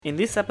In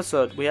this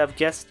episode, we have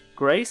guest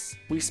Grace.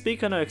 We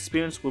speak on her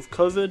experience with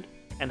COVID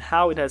and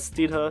how it has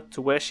steered her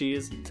to where she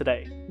is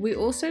today. We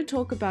also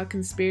talk about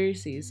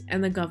conspiracies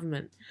and the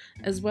government,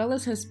 as well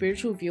as her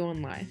spiritual view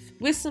on life,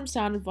 with some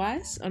sound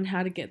advice on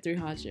how to get through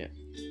hardship.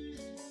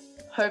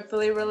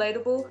 Hopefully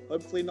relatable.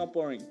 Hopefully not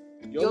boring.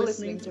 You're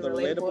listening to the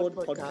Relatable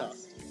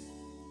Podcast.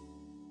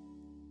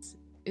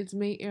 It's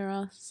me,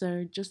 Ira.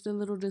 So just a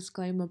little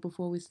disclaimer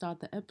before we start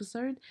the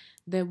episode.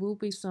 There will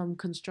be some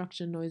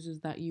construction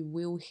noises that you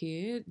will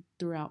hear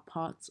throughout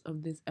parts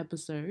of this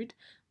episode,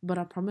 but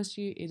I promise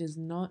you it is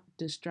not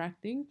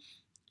distracting.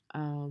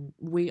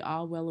 We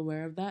are well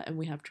aware of that, and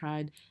we have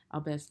tried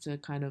our best to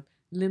kind of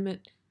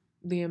limit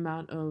the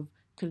amount of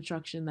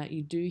construction that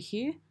you do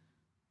hear,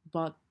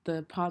 but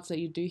the parts that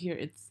you do hear,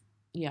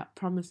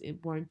 promise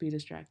it won't be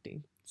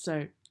distracting.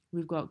 So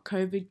we've got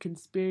COVID,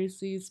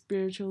 conspiracies,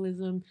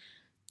 spiritualism,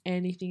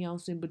 anything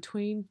else in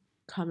between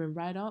coming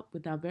right up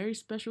with our very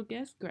special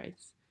guest,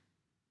 Grace.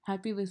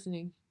 Happy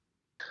listening.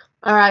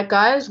 All right,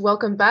 guys,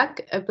 welcome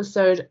back.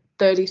 Episode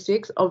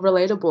 36 of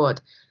Relatable.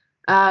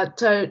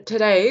 So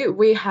today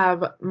we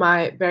have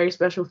my very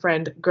special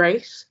friend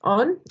Grace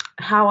on.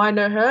 How I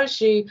know her,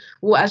 as you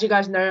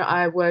guys know,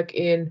 I work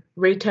in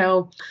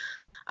retail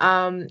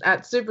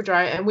at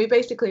Superdry, and we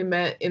basically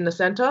met in the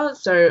center.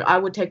 So I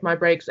would take my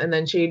breaks, and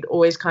then she'd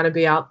always kind of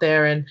be out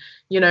there. And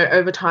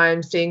over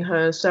time, seeing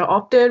her so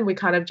often, we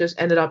kind of just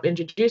ended up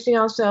introducing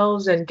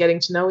ourselves and getting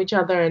to know each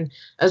other, and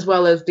as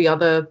well as the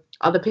other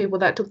people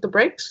that took the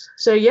breaks.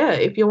 So yeah,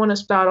 if you want to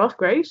start off,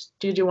 Grace,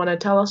 did you want to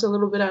tell us a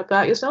little bit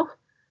about yourself?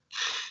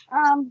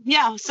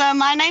 So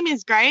my name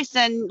is Grace,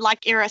 and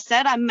like Ira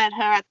said, I met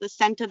her at the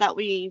center that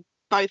we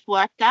both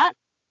worked at.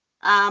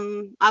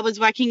 I was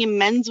working in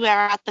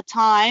menswear at the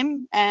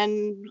time,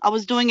 and I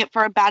was doing it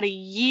for about a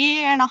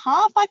year and a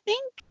half, I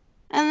think.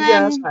 And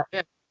then That's right,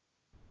 yeah.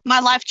 My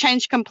life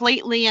changed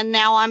completely, and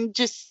now I'm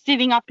just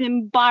sitting up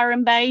in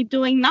Byron Bay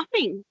doing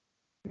nothing.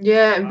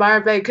 Yeah, in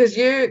Byron Bay, because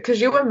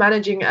you were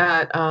managing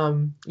at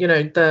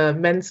the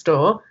men's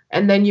store,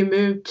 and then you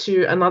moved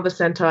to another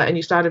center and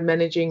you started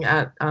managing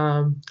at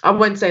I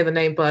won't say the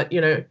name, but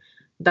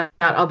that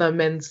other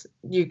men's,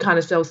 you kind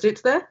of sell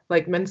suits there,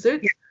 like men's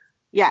suits.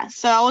 Yeah,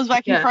 so I was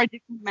working for a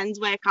different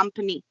menswear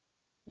company.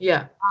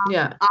 Yeah.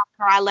 After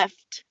I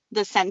left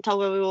the center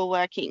where we were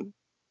working.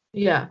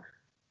 Yeah.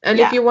 And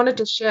if you wanted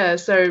to share,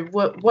 so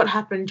what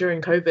happened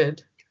during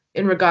COVID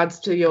in regards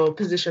to your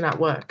position at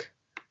work?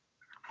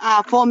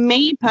 For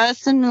me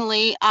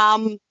personally,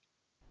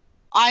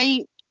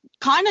 I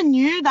kind of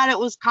knew that it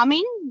was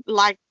coming,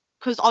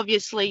 because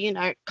obviously,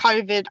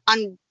 COVID,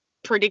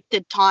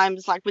 unpredicted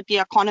times, like with the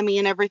economy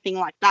and everything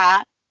like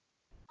that.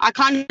 I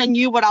kind of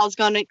knew what I was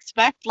going to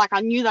expect. Like,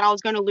 I knew that I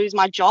was going to lose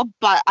my job,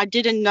 but I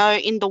didn't know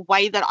in the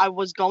way that I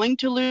was going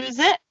to lose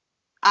it.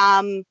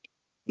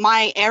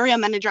 My area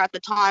manager at the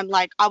time,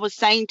 I was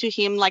saying to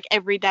him,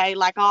 every day,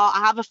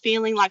 I have a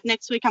feeling like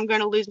next week I'm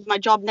going to lose my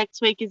job.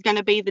 Next week is going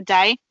to be the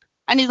day.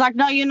 And he's like,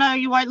 no,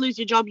 you won't lose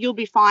your job. You'll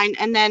be fine.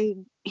 And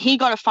then he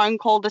got a phone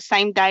call the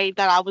same day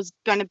that I was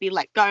going to be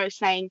let go,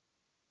 saying,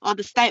 oh,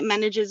 the state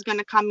manager is going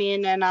to come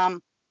in and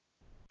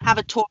have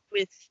a talk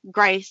with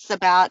Grace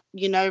about,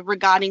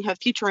 regarding her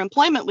future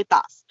employment with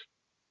us.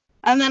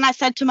 And then I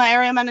said to my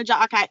area manager,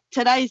 okay,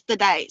 today's the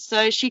day.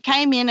 So she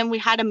came in and we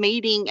had a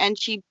meeting, and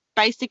she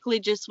basically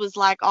just was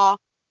like, oh,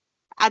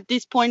 at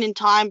this point in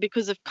time,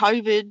 because of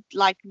COVID,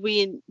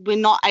 we're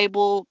not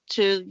able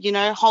to,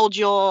 hold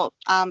your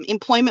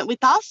employment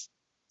with us.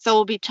 So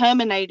we'll be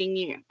terminating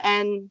you.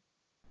 And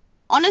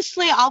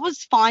honestly, I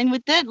was fine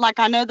with it.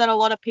 I know that a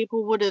lot of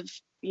people would have,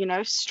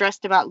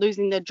 stressed about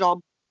losing their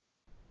job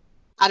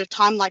at a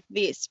time like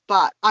this,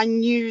 but I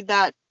knew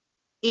that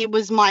it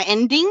was my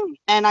ending,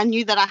 and I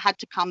knew that I had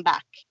to come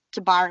back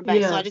to Byron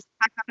Bay. So I just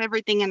packed up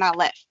everything and I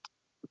left.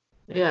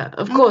 Yeah,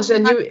 of course.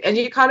 And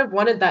you kind of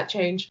wanted that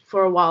change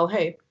for a while,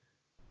 hey?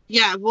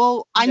 Yeah,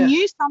 well, I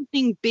knew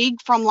something big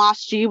from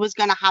last year was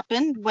going to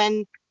happen.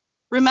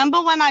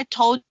 Remember when I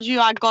told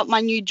you I got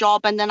my new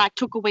job and then I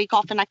took a week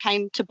off and I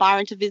came to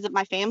Byron to visit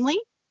my family?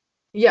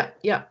 Yeah.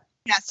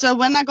 Yeah, so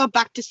when I got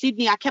back to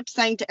Sydney, I kept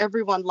saying to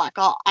everyone,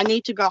 I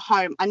need to go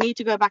home. I need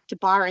to go back to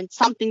Byron.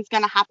 Something's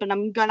going to happen.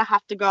 I'm going to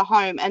have to go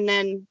home. And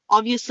then,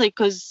 obviously,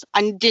 because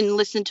I didn't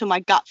listen to my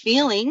gut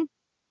feeling,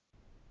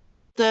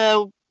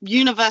 the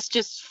universe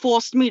just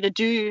forced me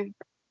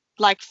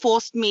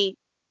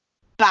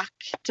back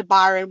to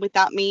Byron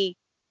without me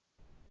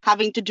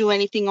having to do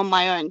anything on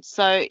my own.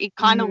 So it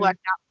kind of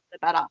worked out for the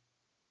better.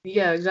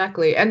 Yeah,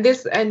 exactly. And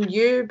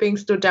you being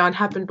stood down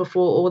happened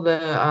before all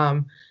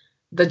the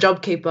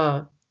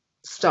JobKeeper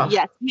stuff.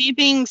 Yes, me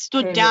being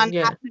stood down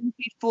happened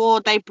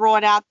before they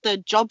brought out the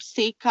job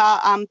seeker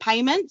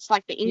payments,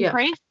 the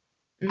increase,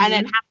 and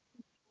it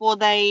happened before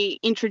they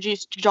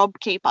introduced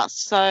JobKeeper.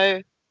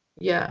 So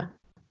yeah,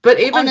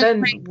 but even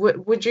then,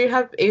 would you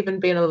have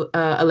even been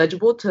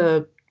eligible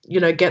to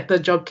get the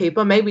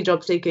JobKeeper? Maybe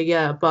job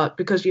seeker, but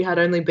because you had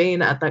only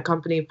been at that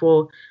company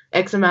for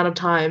X amount of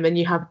time, and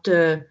you have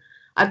to,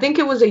 I think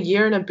it was a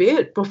year and a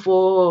bit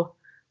before,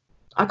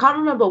 I can't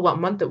remember what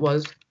month it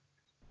was.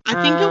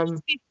 I think it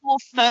was before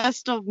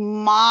 1st of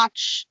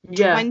March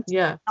Yeah,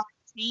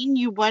 2019.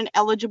 You weren't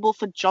eligible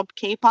for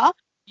JobKeeper,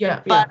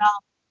 yeah. but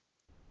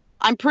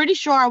I'm pretty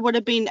sure I would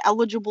have been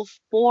eligible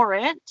for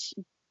it.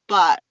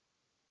 But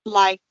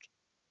like,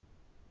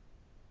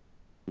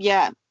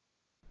 yeah,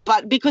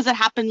 but because it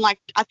happened like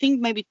I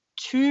think maybe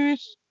 2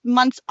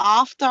 months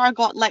after I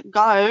got let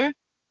go,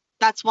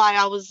 that's why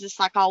I was just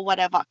like, oh,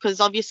 whatever.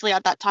 Because obviously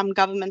at that time,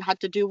 government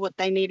had to do what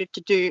they needed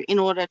to do in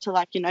order to,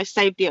 like,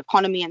 save the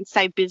economy and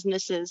save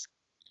businesses.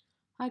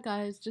 Hi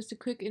guys, just a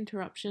quick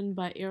interruption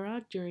by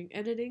Ira during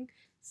editing.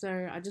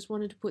 So I just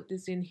wanted to put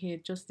this in here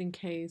just in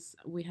case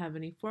we have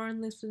any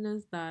foreign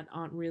listeners that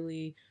aren't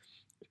really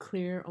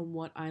clear on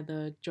what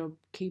either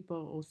JobKeeper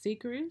or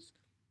Seeker is.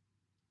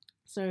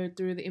 So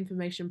through the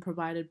information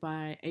provided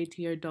by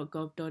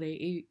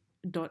ato.gov.au,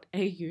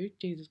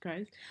 Jesus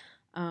Christ,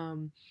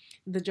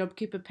 the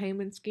JobKeeper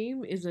payment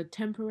scheme is a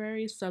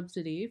temporary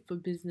subsidy for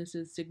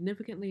businesses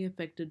significantly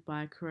affected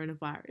by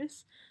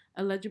coronavirus.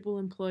 Eligible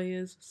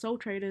employers, sole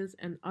traders,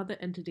 and other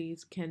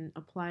entities can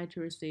apply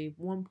to receive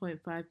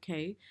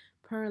 1.5k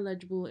per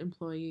eligible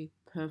employee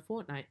per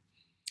fortnight.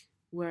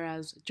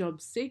 Whereas Job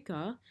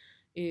Seeker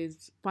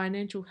is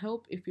financial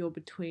help if you're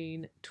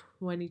between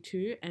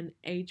 22 and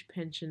age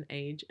pension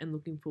age and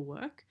looking for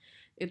work.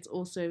 It's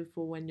also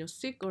for when you're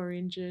sick or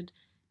injured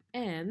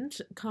and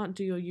can't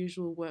do your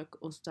usual work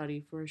or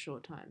study for a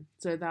short time.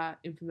 So that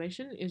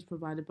information is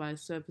provided by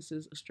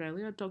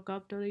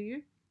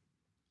servicesaustralia.gov.au.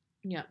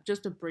 Yeah,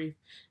 just a brief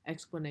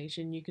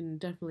explanation. You can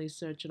definitely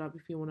search it up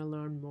if you want to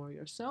learn more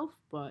yourself,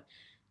 but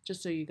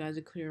just so you guys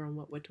are clear on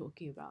what we're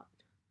talking about.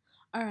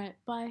 All right,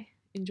 bye.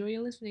 Enjoy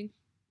your listening.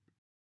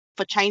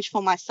 For change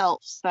for myself.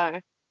 So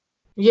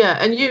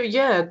Yeah,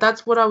 and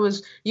that's what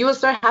you were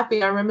so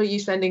happy. I remember you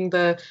sending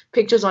the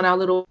pictures on our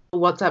little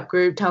WhatsApp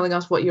group telling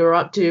us what you were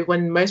up to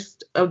when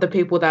most of the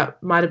people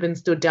that might have been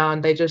stood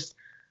down,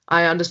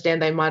 I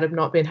understand they might have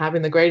not been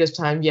having the greatest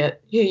time,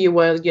 yet here you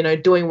were,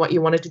 doing what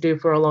you wanted to do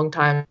for a long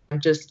time,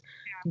 just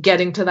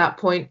getting to that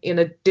point in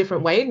a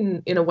different way,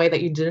 in a way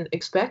that you didn't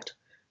expect.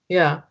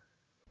 Yeah.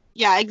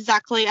 Yeah,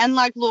 exactly. And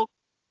like, look,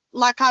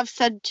 like I've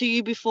said to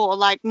you before,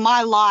 like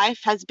my life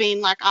has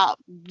been like a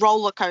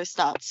roller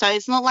coaster. So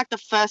it's not like the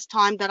first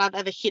time that I've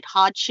ever hit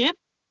hardship.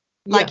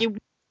 Like Yeah. it was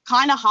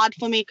kind of hard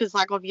for me because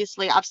like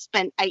obviously I've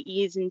spent 8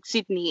 years in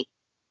Sydney.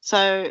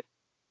 So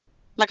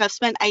like I've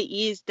spent 8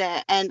 years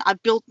there and I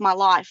built my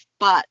life.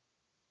 But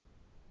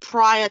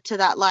prior to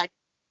that, like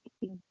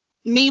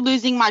me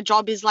losing my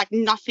job is like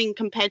nothing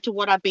compared to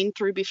what I've been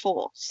through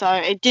before. So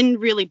it didn't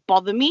really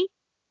bother me.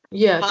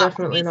 Yeah, But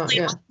definitely not. obviously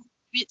Yeah. I was a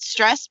bit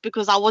stressed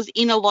because I was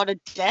in a lot of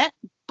debt,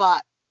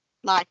 but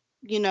like,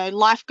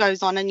 life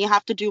goes on and you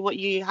have to do what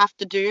you have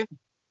to do.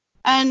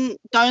 And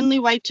the only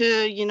way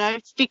to,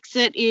 fix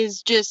it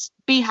is just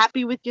be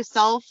happy with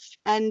yourself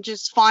and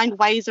just find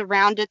ways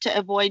around it to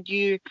avoid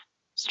you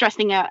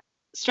stressing out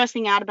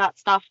about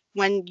stuff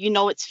when you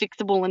know it's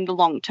fixable in the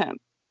long term.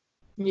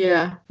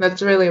 Yeah,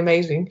 that's really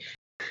amazing.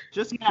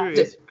 Just Yeah.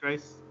 curious,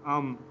 Grace.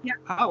 Yeah.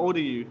 How old are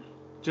you?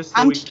 Just so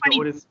I'm we can the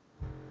audience.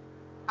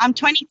 I'm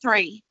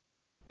 23.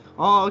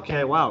 Oh,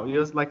 okay. Wow,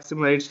 you're like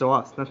similar age to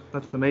us.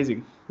 That's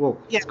amazing. Whoa,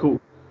 Yeah. it's cool.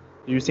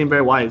 You seem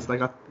very wise.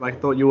 I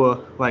thought you were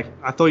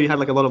I thought you had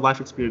like a lot of life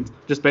experience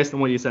just based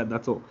on what you said.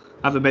 That's all.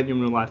 I haven't met you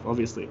in real life,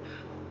 obviously.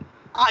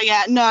 Oh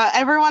yeah, no,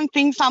 everyone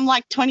thinks I'm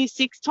like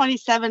 26,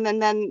 27,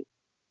 and then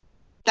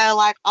they're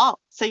like, oh,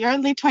 so you're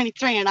only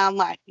 23, and I'm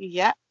like,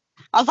 yeah.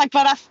 I was like,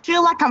 but I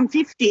feel like I'm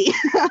 50.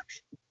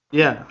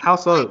 Yeah. How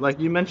so? Like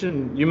you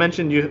mentioned you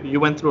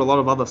went through a lot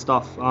of other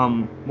stuff.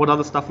 What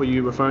other stuff were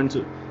you referring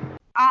to?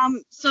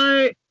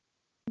 So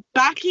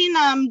back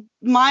in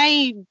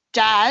my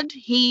dad,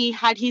 he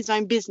had his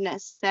own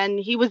business and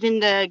he was in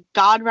the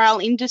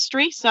guardrail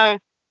industry. So,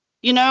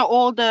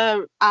 all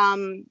the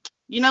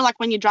like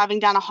when you're driving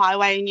down a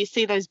highway and you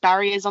see those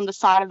barriers on the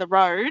side of the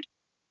road,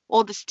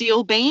 or the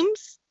steel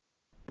beams.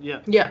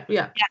 Yeah. Yeah.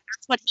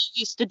 That's what he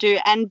used to do.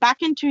 And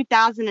back in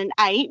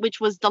 2008, which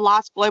was the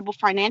last global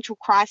financial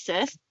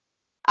crisis,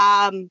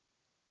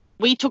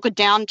 we took a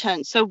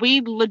downturn. So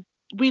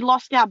we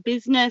lost our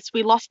business,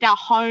 we lost our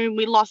home,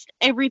 we lost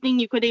everything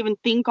you could even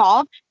think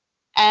of.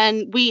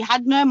 And we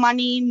had no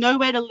money,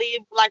 nowhere to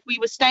live. Like we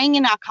were staying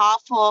in our car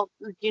for,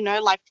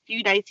 like a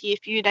few days here,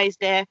 a few days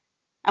there.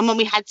 And when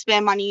we had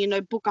spare money,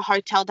 book a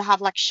hotel to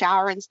have like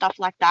shower and stuff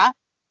like that.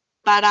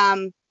 But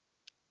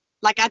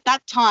like at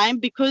that time,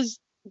 because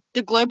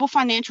the global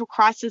financial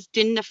crisis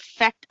didn't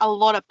affect a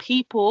lot of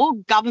people,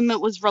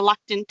 government was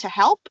reluctant to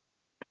help.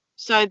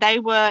 So they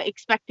were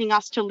expecting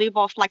us to live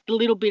off like the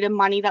little bit of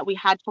money that we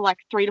had for like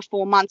 3 to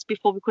 4 months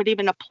before we could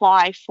even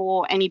apply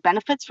for any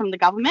benefits from the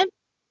government.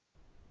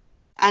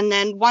 And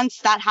then once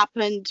that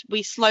happened,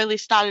 we slowly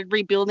started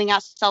rebuilding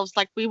ourselves.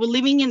 Like we were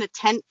living in a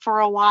tent for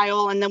a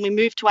while, and then we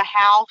moved to a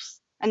house,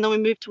 and then we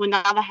moved to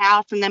another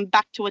house, and then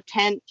back to a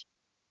tent.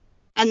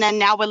 And then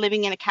now we're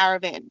living in a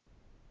caravan.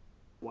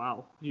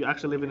 Wow. You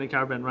actually live in a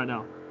caravan right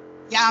now?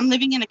 Yeah, I'm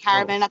living in a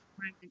caravan at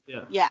the moment.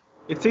 Yeah. Yeah.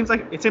 It seems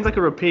like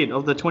a repeat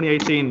of the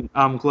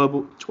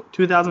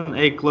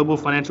 2008 global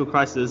financial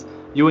crisis.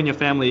 You and your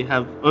family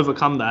have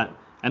overcome that,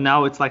 and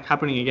now it's like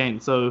happening again.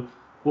 So,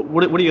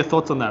 what are your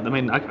thoughts on that? I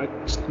mean,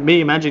 just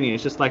me imagining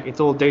it's just like it's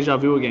all deja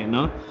vu again,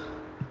 no?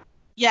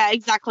 Yeah,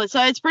 exactly.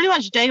 So it's pretty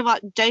much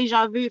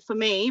deja vu for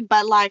me,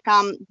 but like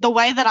the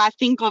way that I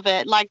think of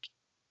it, like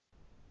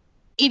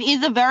it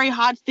is a very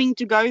hard thing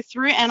to go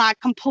through, and I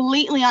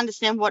completely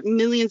understand what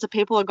millions of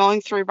people are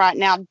going through right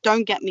now.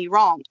 Don't get me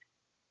wrong,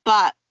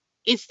 but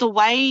it's the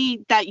way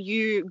that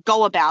you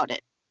go about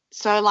it.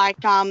 So like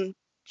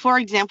for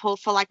example,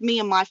 for like me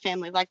and my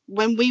family, like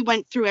when we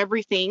went through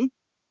everything,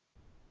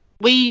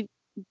 we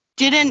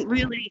didn't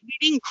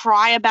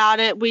cry about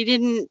it. We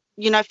didn't,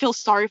 feel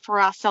sorry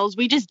for ourselves.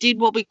 We just did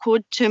what we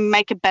could to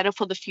make it better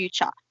for the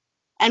future.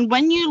 And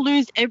when you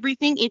lose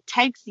everything, it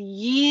takes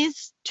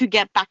years to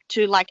get back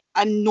to like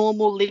a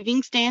normal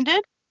living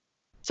standard.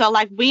 So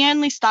like we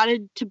only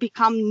started to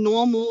become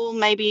normal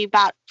maybe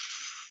about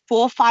 4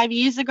 or 5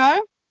 years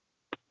ago.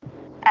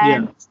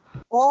 And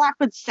all I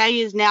could say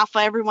is now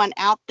for everyone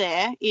out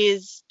there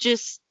is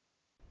just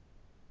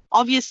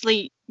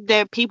obviously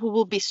people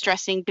will be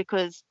stressing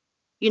because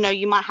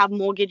you might have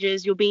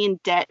mortgages, you'll be in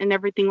debt and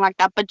everything like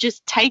that, but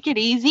just take it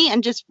easy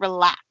and just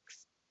relax,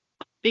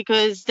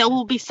 because there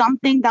will be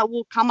something that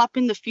will come up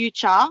in the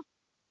future,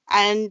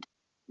 and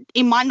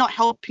it might not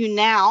help you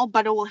now,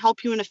 but it will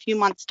help you in a few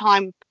months'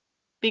 time,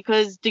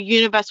 because the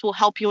universe will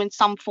help you in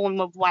some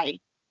form of way.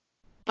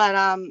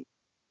 But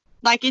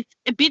like it's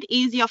a bit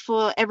easier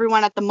for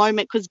everyone at the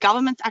moment because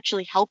government's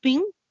actually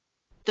helping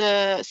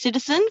the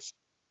citizens.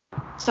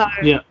 So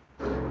at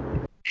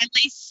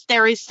least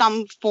there is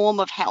some form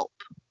of help.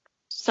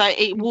 So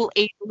it will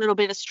ease a little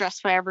bit of stress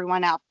for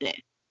everyone out there.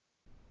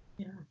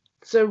 Yeah.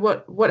 So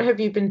what have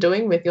you been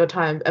doing with your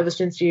time ever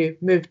since you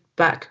moved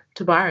back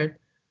to Byron?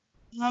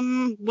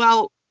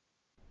 Well,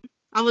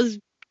 I was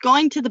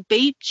going to the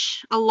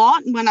beach a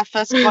lot when I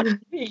first got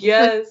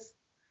Yes.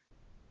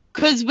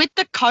 Because with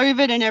the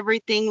COVID and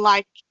everything,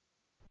 like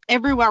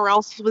everywhere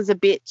else was a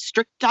bit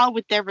stricter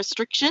with their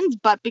restrictions,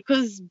 but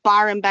because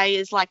Byron Bay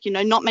is like,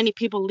 not many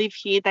people live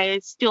here, they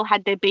still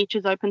had their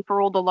beaches open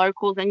for all the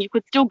locals, and you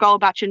could still go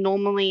about your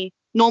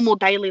normal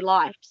daily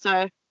life.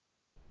 So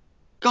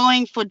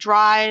going for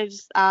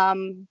drives,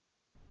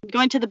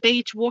 going to the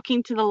beach,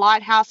 walking to the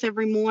lighthouse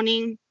every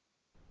morning,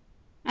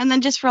 and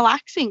then just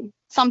relaxing,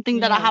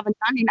 something that I haven't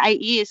done in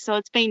 8 years. So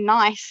it's been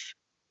nice.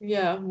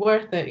 Yeah,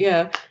 worth it.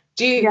 Yeah.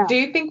 Do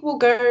you think we'll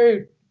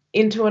go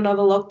into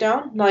another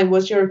lockdown? Like,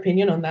 what's your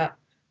opinion on that?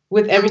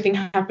 With everything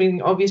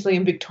happening, obviously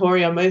in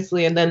Victoria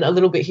mostly, and then a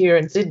little bit here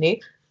in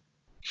Sydney.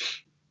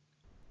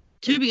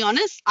 To be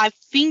honest, I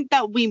think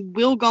that we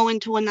will go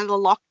into another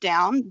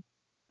lockdown,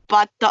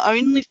 but the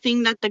only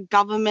thing that the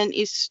government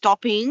is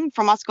stopping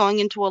from us going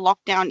into a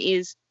lockdown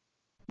is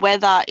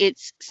whether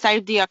it's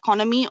save the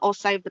economy or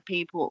save the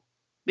people.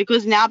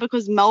 Because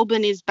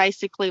Melbourne is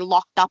basically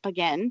locked up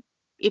again,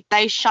 if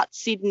they shut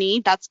Sydney,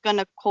 that's going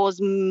to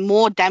cause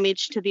more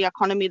damage to the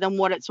economy than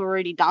what it's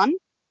already done.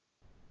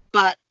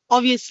 But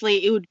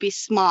obviously it would be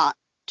smart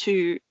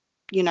to,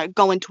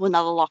 go into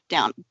another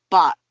lockdown.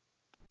 But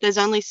there's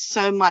only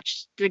so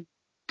much the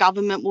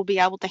government will be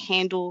able to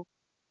handle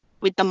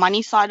with the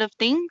money side of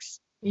things.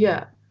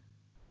 Yeah.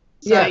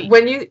 So, yeah.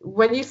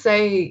 When you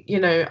say,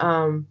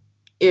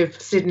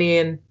 if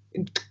Sydney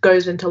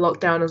goes into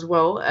lockdown as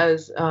well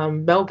as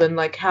Melbourne,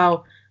 like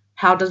how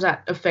does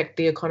that affect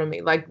the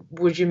economy? Like,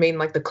 would you mean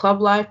like the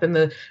club life and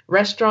the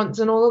restaurants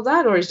and all of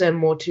that, or is there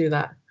more to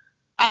that?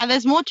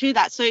 There's more to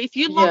that. So if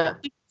you look,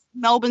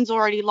 Melbourne's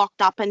already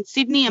locked up, and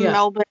Sydney and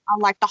Melbourne are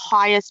like the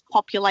highest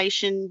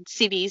population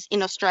cities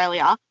in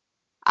Australia.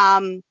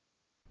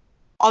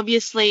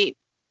 Obviously,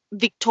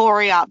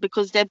 Victoria,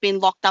 because they've been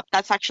locked up,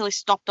 that's actually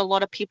stopped a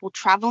lot of people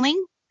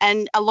traveling,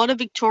 and a lot of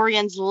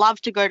Victorians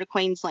love to go to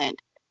Queensland.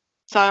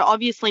 So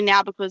obviously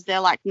now, because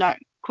they're like, no,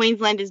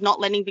 Queensland is not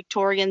letting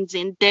Victorians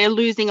in, they're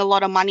losing a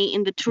lot of money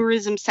in the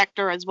tourism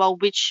sector as well,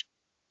 which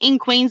in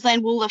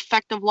Queensland will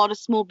affect a lot of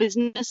small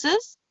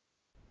businesses,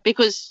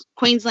 because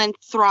Queensland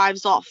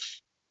thrives off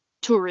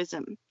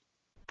tourism.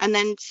 And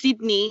then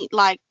Sydney,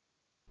 like,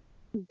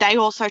 they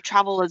also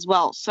travel as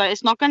well. So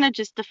it's not going to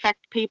just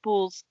affect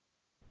people's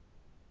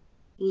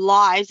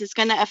lives, it's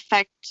going to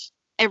affect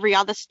every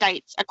other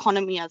state's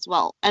economy as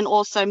well, and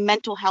also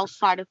mental health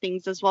side of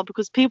things as well,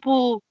 because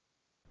people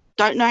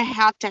don't know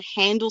how to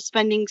handle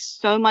spending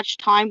so much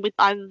time with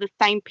either the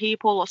same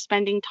people or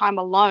spending time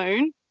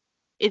alone.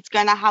 It's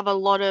going to have a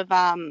lot of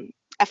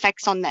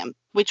effects on them,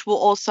 which will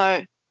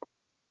also,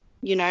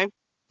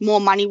 more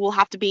money will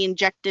have to be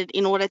injected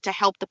in order to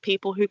help the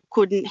people who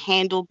couldn't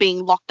handle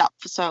being locked up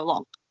for so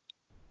long.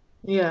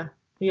 Yeah,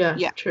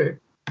 true.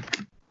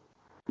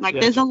 Like,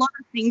 there's a lot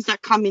of things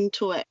that come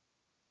into it.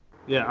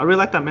 Yeah, I really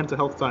like that mental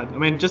health side. I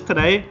mean, just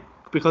today,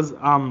 because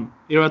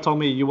Ira told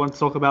me you want to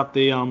talk about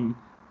the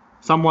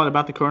somewhat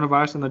about the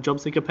coronavirus and the job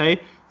seeker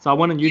pay. So I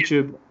went on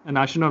YouTube, and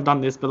I shouldn't have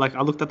done this, but like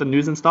I looked at the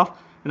news and stuff,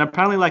 and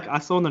apparently like I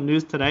saw in the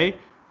news today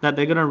that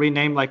they're gonna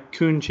rename like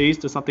Coon Cheese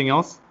to something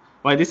else.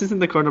 Wait, this isn't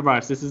the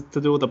coronavirus. This is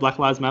to do with the Black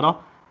Lives Matter.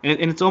 And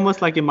it's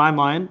almost like in my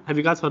mind, have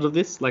you guys heard of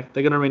this? Like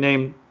they're gonna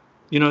rename,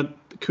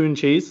 coon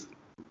cheese.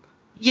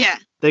 Yeah.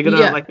 They're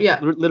gonna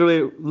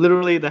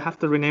literally they have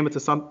to rename it to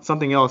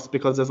something else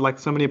because there's like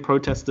so many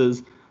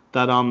protesters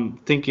that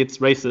think it's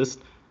racist.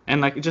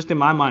 And like just in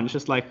my mind, it's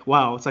just like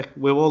wow, it's like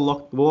we're all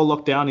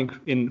locked down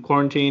in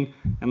quarantine,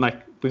 and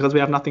like because we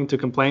have nothing to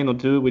complain or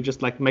do, we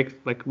just like make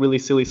like really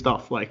silly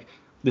stuff like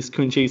this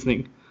coon cheese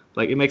thing.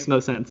 Like it makes no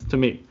sense to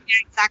me. Yeah,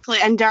 exactly.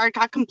 And Derek,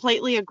 I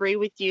completely agree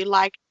with you.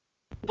 Like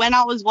when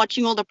I was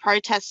watching all the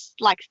protests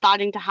like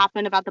starting to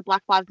happen about the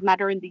Black Lives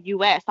Matter in the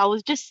US, I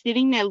was just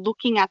sitting there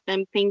looking at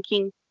them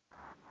thinking,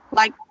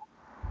 like,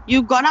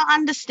 you got to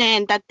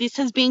understand that this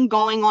has been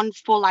going on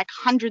for like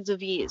hundreds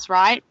of years,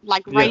 right?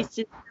 Like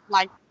racism,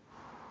 like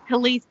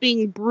police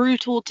being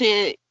brutal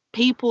to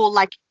people.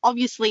 Like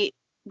obviously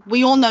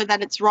we all know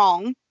that it's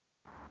wrong,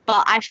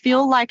 but I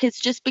feel like it's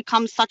just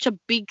become such a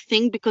big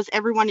thing because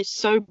everyone is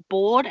so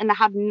bored and they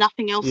have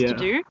nothing else to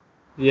do.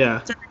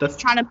 Yeah. So they're just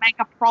trying to make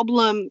a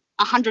problem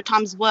 100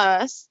 times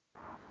worse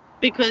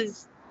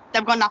because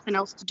they've got nothing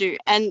else to do.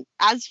 And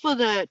as for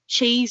the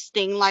cheese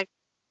thing, like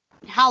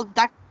how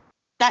that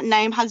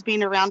name has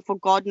been around for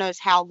God knows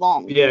how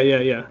long. Yeah.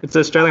 It's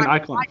an Australian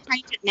icon. Why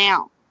change it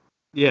now?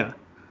 Yeah.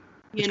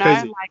 You know,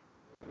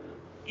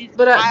 crazy.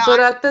 But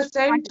at the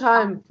same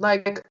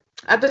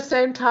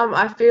time,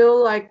 I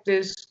feel like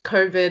this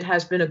COVID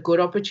has been a good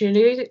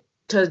opportunity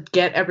to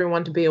get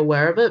everyone to be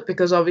aware of it,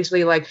 because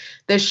obviously like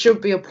there should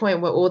be a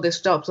point where all this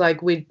stops. Like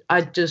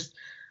I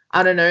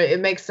don't know, it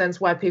makes sense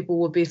why people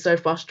would be so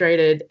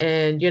frustrated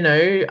and,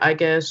 I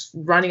guess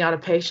running out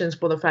of patience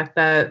for the fact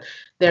that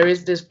there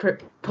is this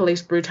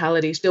police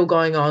brutality still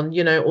going on,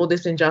 all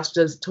this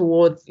injustice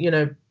towards,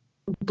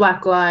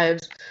 Black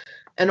lives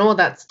and all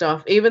that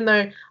stuff. Even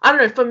though, I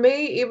don't know, for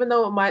me, even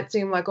though it might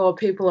seem like, oh,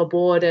 people are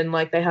bored and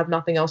like they have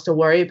nothing else to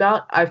worry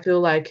about, I feel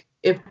like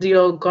if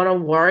you're going to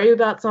worry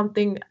about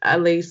something,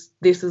 at least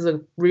this is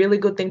a really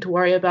good thing to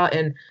worry about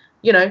and,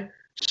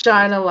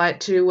 shine a light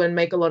to and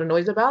make a lot of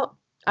noise about,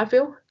 I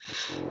feel.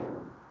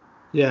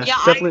 Yeah,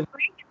 definitely. I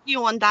agree with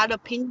you on that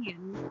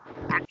opinion,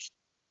 actually.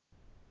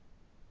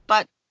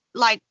 But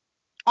like,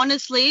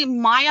 honestly,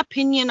 my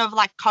opinion of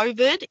like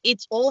COVID,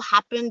 it's all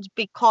happened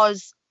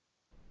because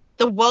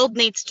the world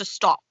needs to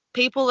stop.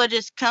 People are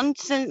just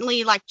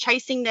constantly like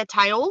chasing their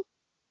tail.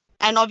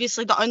 And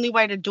obviously the only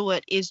way to do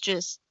it is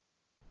just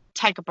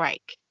take a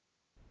break,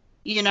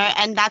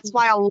 and that's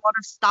why a lot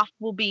of stuff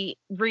will be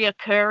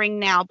reoccurring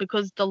now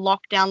because the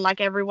lockdown, like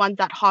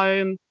everyone's at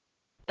home,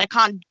 they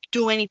can't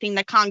do anything,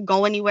 they can't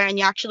go anywhere, and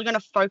you're actually going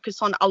to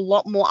focus on a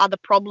lot more other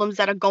problems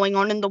that are going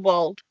on in the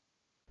world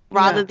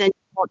rather than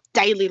your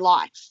daily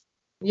life.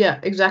 Yeah,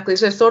 exactly.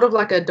 So it's sort of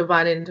like a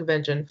divine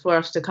intervention for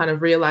us to kind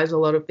of realize a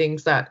lot of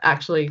things that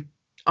actually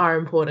are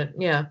important.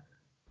 Yeah.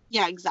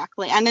 Yeah,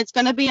 exactly. And it's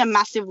going to be a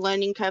massive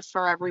learning curve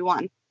for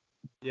everyone.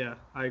 Yeah,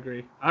 I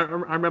agree. I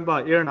remember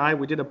Ira and I,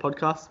 we did a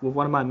podcast with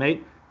one of my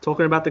mates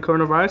talking about the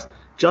coronavirus.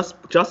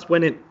 Just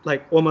when it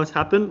like almost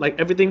happened, like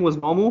everything was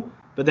normal,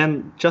 but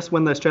then just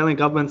when the Australian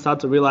government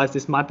started to realize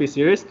this might be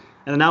serious,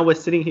 and now we're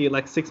sitting here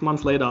like 6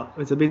 months later.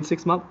 Has it been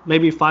 6 months?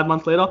 Maybe 5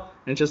 months later,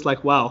 and it's just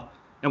like wow.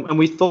 And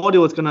we thought it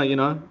was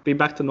gonna, be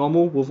back to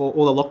normal with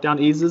all the lockdown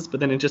eases, but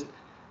then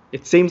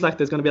it seems like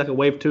there's gonna be like a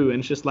wave 2, and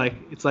it's just like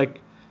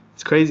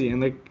it's crazy,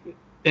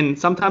 and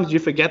sometimes you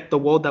forget the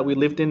world that we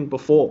lived in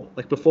before.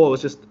 Like before, it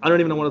was just I don't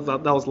even know what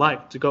that was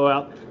like to go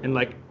out and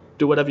like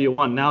do whatever you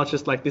want. Now it's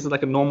just like this is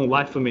like a normal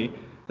life for me.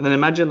 And then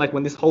imagine like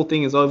when this whole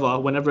thing is over,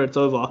 whenever it's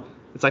over,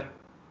 it's like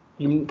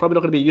you're probably not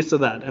gonna be used to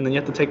that, and then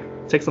you have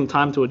to take some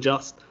time to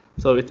adjust.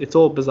 So it's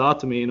all bizarre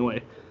to me in a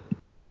way.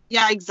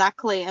 Yeah,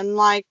 exactly. And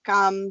like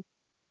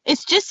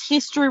it's just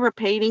history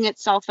repeating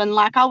itself. And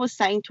like I was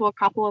saying to a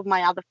couple of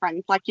my other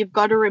friends, like you've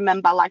got to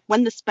remember, like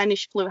when the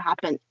Spanish flu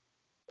happened,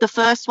 the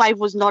first wave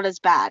was not as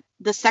bad.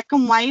 The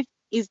second wave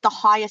is the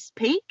highest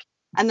peak.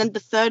 And then the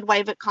third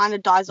wave, it kind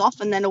of dies off,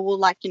 and then it will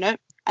like,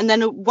 and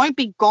then it won't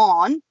be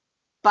gone,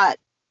 but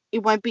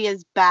it won't be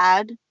as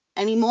bad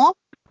anymore.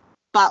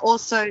 But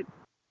also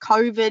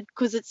COVID,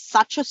 because it's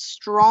such a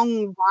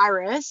strong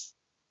virus,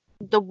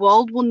 the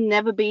world will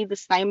never be the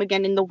same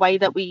again in the way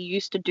that we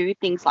used to do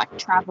things like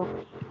travel,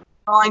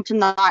 going to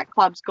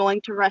nightclubs, going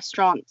to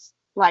restaurants.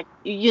 Like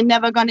you're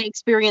never going to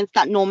experience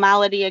that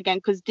normality again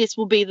because this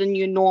will be the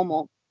new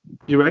normal.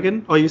 You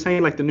reckon? Or are you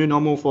saying like the new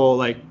normal for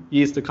like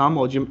years to come,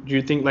 or do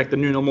you think like the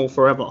new normal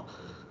forever?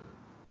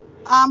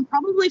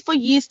 Probably for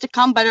years to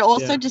come, but it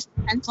also just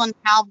depends on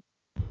how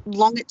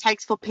long it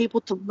takes for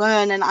people to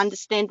learn and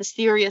understand the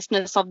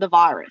seriousness of the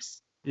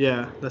virus.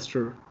 Yeah, that's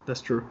true.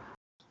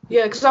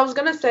 Yeah, because I was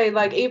going to say,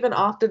 like, even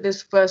after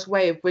this first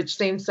wave, which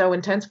seems so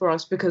intense for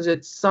us because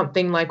it's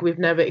something like we've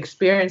never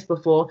experienced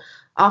before,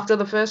 after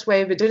the first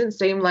wave, it didn't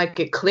seem like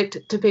it clicked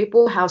to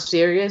people how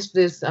serious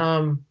this,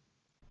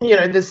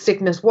 this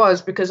sickness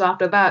was, because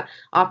after that,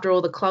 after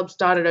all the clubs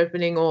started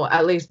opening, or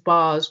at least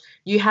bars,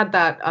 you had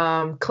that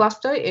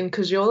cluster in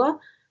Kazula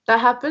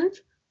that happened,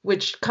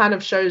 which kind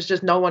of shows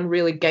just no one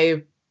really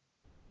gave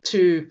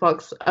too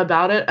fucks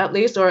about it, at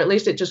least, or at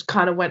least it just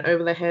kind of went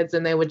over their heads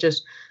and they were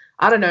just,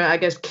 I don't know, I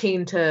guess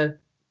keen to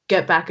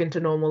get back into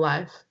normal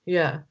life.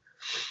 Yeah.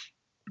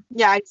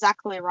 Yeah,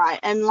 exactly right.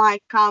 And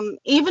like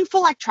even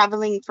for like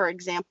traveling, for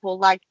example,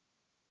 like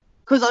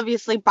because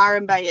obviously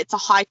Byron Bay, it's a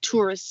high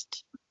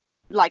tourist,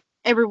 like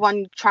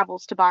everyone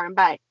travels to Byron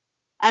Bay.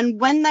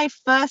 And when they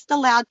first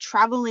allowed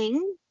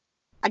traveling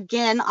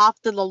again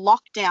after the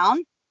lockdown,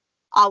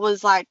 I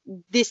was like,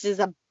 this is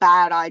a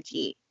bad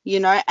idea, you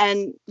know.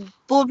 And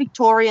for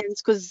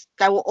Victorians, because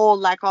they were all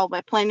like, oh,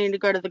 we're planning to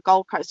go to the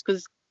Gold Coast,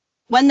 because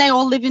when they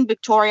all live in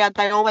Victoria,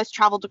 they always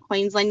travel to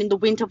Queensland in the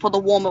winter for the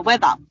warmer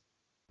weather.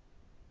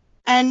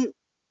 And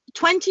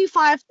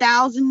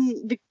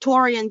 25,000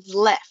 Victorians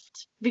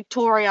left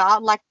Victoria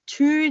like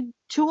two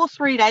or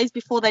 3 days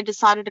before they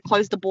decided to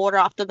close the border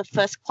after the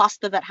first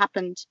cluster that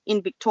happened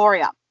in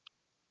Victoria.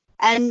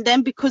 And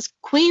then because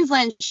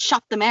Queensland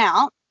shut them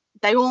out,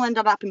 they all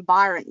ended up in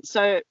Byron.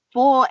 So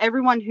for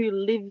everyone who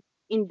lives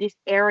in this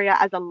area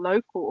as a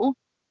local,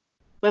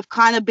 we've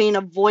kind of been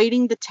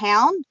avoiding the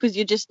town because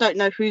you just don't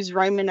know who's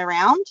roaming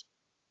around,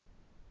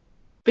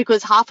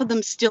 because half of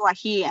them still are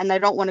here and they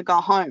don't want to go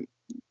home.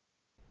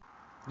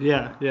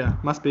 Yeah.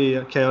 Must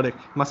be chaotic.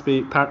 Must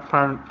be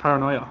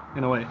paranoia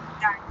in a way.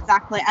 Yeah,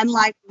 exactly. And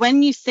like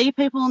when you see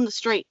people on the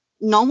street,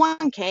 no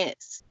one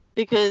cares,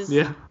 because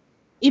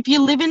if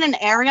you live in an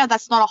area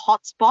that's not a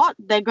hot spot,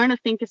 they're going to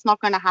think it's not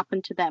going to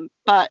happen to them.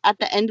 But at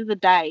the end of the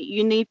day,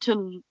 you need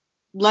to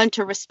learn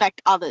to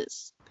respect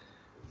others.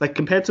 Like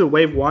compared to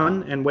wave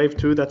 1 and wave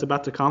 2 that's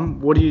about to come,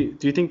 what do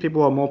you think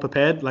people are more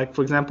prepared? Like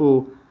for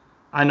example,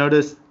 I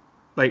noticed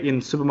like in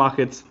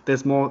supermarkets,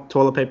 there's more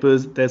toilet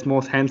papers, there's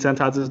more hand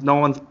sanitizers, no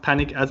one's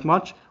panic as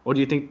much, or do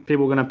you think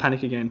people are going to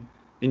panic again,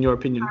 in your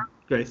opinion,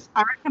 Grace?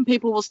 I reckon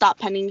people will start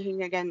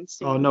panicking again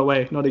soon. Oh, no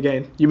way, not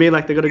again. You mean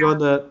like they're going to go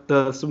to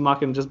the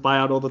supermarket and just buy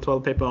out all the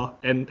toilet paper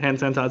and hand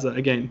sanitizer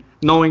again,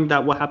 knowing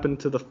that what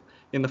happened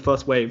in the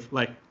first wave,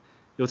 like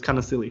it was kind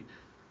of silly.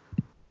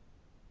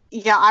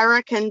 Yeah, I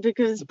reckon,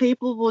 because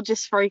people will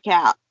just freak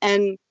out.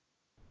 And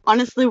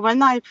honestly,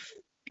 when I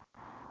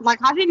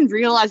didn't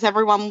realize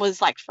everyone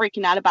was like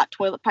freaking out about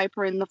toilet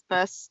paper in the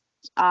first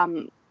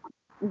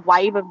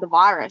wave of the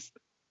virus.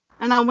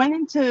 And I went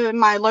into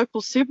my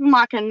local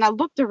supermarket and I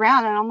looked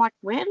around and I'm like,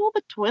 where'd all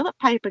the toilet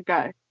paper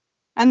go?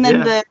 And then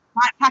the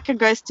night packer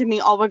goes to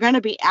me, oh, we're going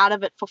to be out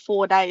of it for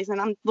 4 days.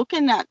 And I'm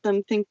looking at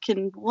them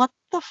thinking, what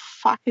the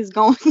fuck is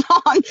going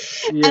on?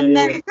 And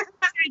then 2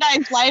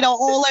 days later,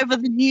 all over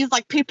the news,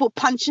 like people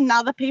punching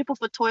other people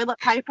for toilet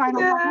paper. And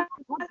I'm like,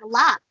 oh,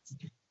 relax.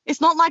 It's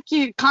not like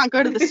you can't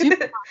go to the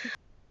supermarket.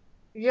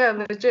 Yeah,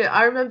 legit.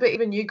 I remember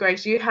even you,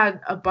 Grace, you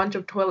had a bunch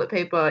of toilet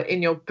paper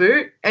in your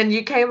boot and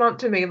you came up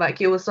to me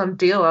like you were some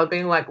dealer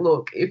being like,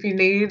 look, if you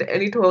need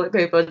any toilet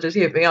paper, just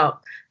hit me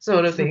up,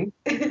 sort of thing.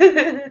 Do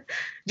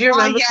you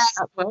remember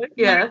that work?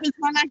 Yeah. Because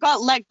when I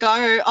got let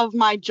go of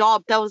my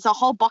job, there was a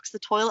whole box of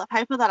toilet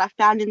paper that I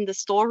found in the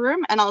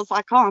storeroom and I was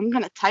like, oh, I'm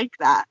going to take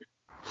that.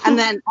 And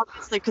then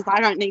obviously, because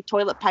I don't need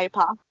toilet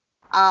paper,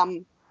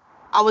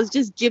 I was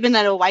just giving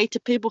it away to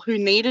people who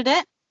needed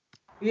it.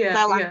 Yeah,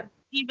 so,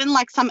 even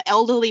like some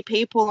elderly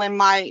people in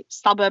my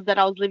suburb that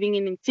I was living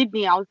in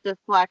Sydney, I was just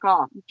like,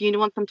 oh, do you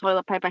want some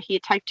toilet paper? Here,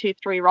 take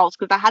 2-3 rolls.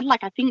 Because I had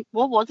like, I think,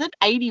 what was it?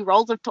 80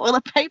 rolls of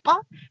toilet paper.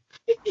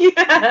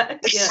 Yeah. And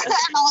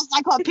I was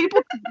like, oh,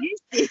 people could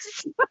use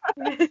this.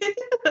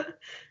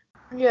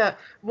 Yeah.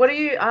 What do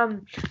you,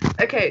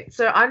 okay,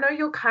 so I know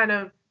you're kind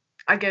of,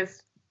 I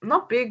guess,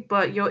 not big,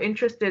 but you're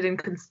interested in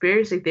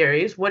conspiracy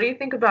theories. What do you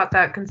think about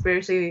that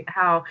conspiracy,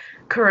 how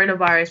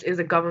coronavirus is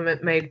a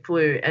government-made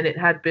flu and it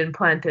had been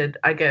planted,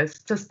 I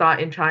guess, to start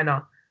in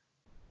China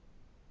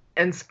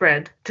and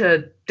spread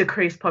to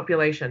decrease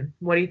population?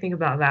 What do you think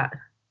about that?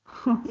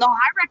 No,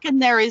 I reckon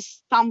there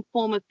is some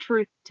form of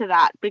truth to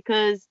that,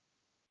 because,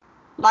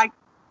 like,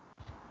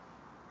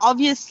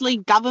 obviously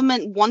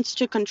government wants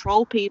to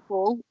control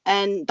people,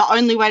 and the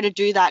only way to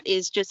do that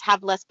is just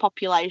have less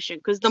population,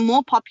 because the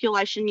more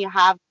population you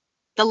have,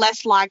 the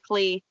less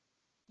likely,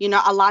 you know,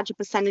 a larger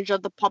percentage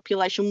of the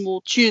population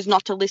will choose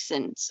not to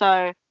listen.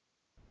 So,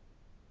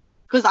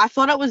 because I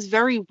thought it was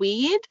very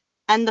weird,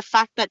 and the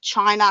fact that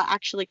China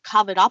actually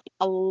covered up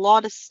a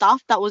lot of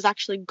stuff that was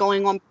actually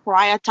going on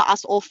prior to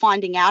us all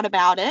finding out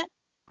about it,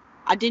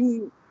 it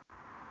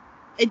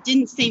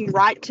didn't seem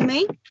right to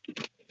me.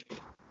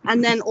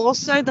 And then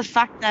also the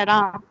fact that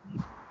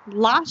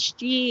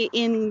last year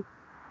in,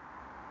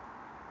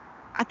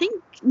 I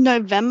think,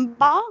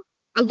 November,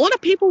 a lot of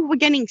people were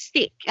getting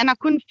sick and I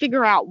couldn't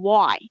figure out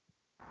why.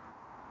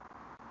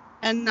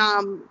 And,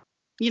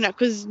 you know,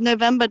 because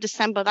November,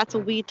 December, that's a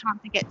weird time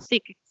to get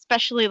sick,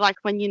 especially like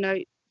when, you know,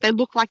 they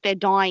look like they're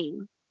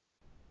dying.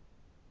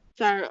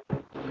 So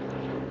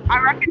I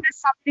reckon there's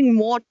something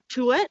more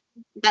to it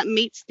that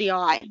meets the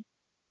eye.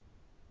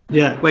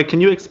 Yeah. Wait, can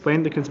you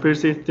explain the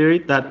conspiracy theory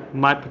that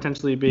might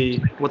potentially be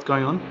what's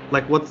going on?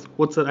 Like,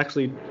 what's it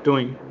actually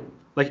doing?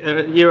 Like,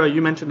 Ira,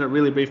 you mentioned it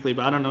really briefly,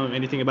 but I don't know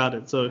anything about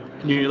it. So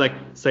can you, like,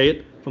 say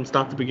it from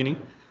start to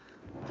beginning?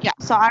 Yeah,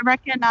 so I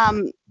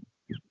reckon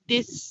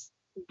this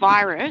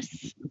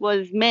virus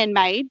was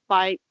man-made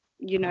by,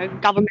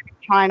 government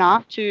of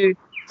China to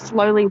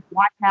slowly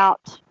wipe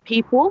out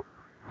people.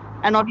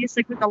 And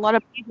obviously, with a lot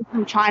of people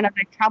from China,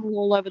 they travel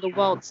all over the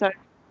world. So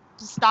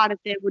to start it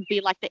there would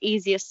be like the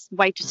easiest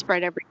way to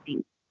spread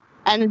everything.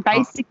 And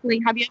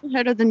basically, have you ever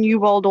heard of the New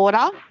World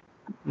Order?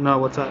 No,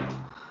 what's that?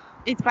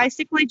 It's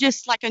basically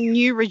just like a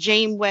new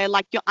regime where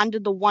like you're under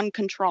the one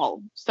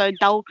control. So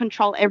they'll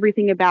control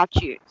everything about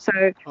you. So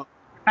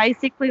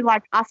basically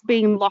like us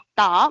being locked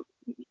up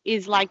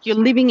is like you're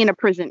living in a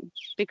prison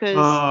because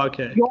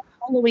you're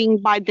following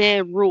by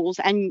their rules.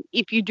 And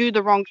if you do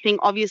the wrong thing,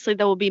 obviously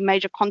there will be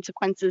major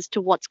consequences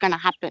to what's going to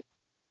happen.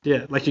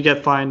 Yeah, like you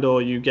get fined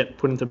or you get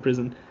put into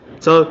prison.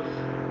 So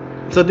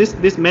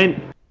this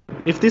man,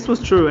 if this was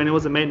true and it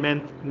was a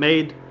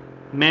man-made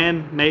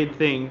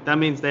thing, that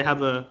means they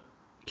have a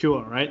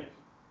cure, right?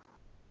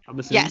 I'm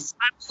assuming. Yes,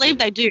 I believe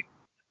they do.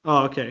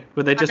 Oh, okay.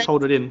 But they just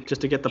hold it in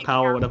just to get the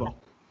power or whatever.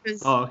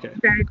 Oh, okay.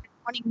 They're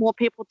wanting more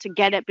people to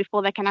get it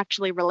before they can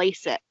actually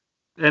release it.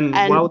 And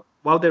why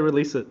would they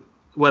release it?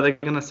 Were they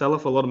gonna sell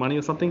it for a lot of money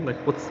or something? Like,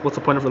 what's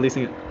the point of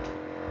releasing it?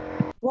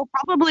 Well,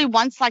 probably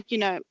once like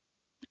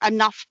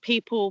enough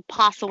people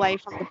pass away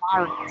from the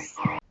virus,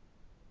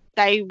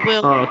 they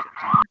will.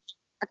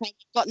 Okay,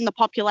 we've gotten the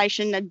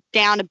population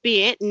down a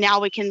bit.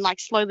 Now we can like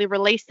slowly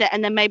release it,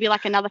 and then maybe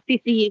like another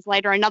 50 years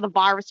later, another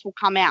virus will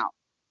come out.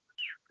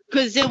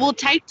 Because it will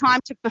take time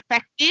to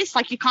perfect this.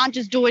 Like you can't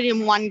just do it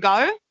in one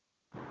go.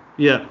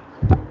 Yeah.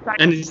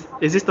 And is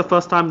this the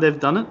first time they've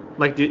done it?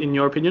 Like in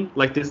your opinion,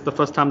 like this is the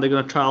first time they're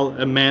gonna trial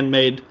a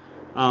man-made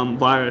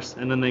virus,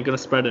 and then they're gonna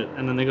spread it,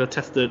 and then they're gonna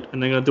test it,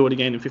 and they're gonna do it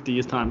again in 50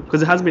 years' time?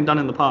 Because it has been done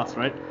in the past,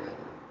 right?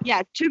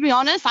 Yeah. To be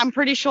honest, I'm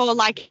pretty sure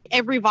like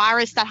every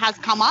virus that has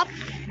come up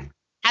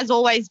has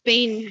always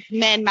been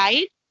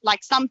man-made.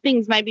 Like some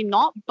things maybe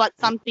not, but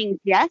some things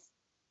yes.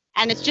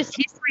 And it's just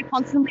history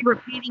constantly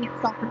repeating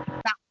itself until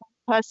that one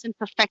person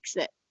perfects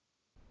it.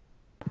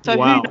 So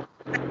wow.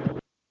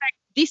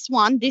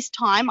 This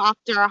time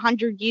after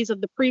 100 years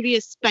of the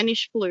previous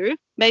Spanish flu,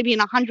 maybe in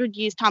 100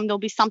 years' time there'll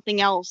be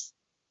something else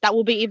that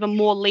will be even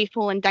more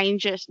lethal and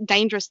dangerous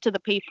to the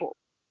people.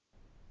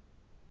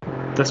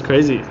 That's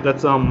crazy.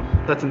 That's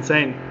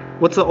insane.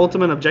 What's the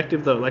ultimate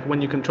objective though? Like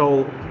when you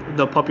control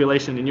the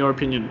population, in your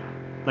opinion,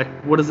 like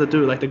what does it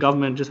do? Like the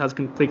government just has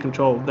complete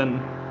control. Then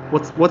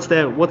what's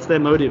their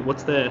motive?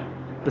 What's their,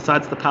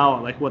 besides the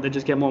power? Like what, they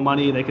just get more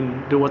money, they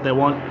can do what they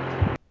want?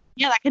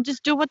 Yeah, they can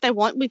just do what they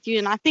want with you.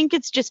 And I think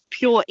it's just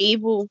pure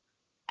evil.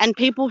 And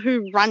people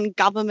who run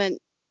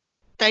government,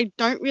 they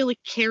don't really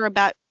care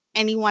about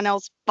anyone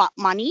else but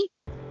money.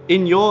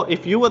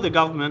 If you were the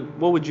government,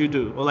 what would you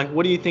do? Or like,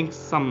 what do you think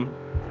some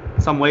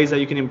ways that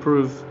you can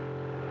improve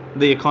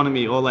the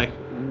economy, or like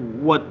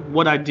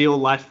what ideal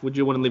life would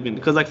you want to live in?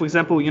 Because like, for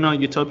example,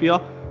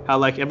 Utopia, how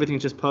like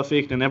everything's just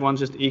perfect and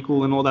everyone's just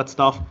equal and all that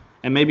stuff.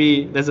 And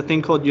maybe there's a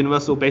thing called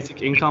universal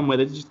basic income where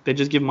they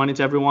just give money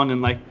to everyone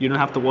and like you don't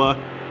have to work.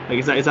 Like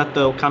is that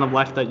the kind of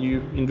life that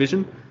you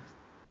envision?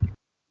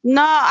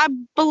 No, I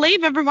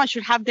believe everyone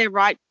should have their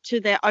right to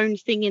their own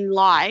thing in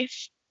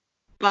life.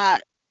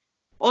 But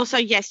also,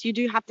 yes, you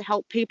do have to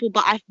help people.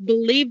 But I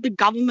believe the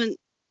government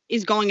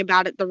is going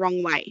about it the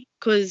wrong way,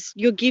 because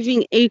you're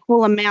giving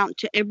equal amount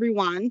to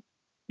everyone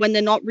when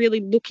they're not really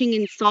looking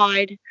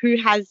inside who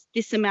has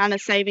this amount of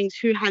savings,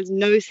 who has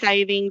no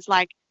savings.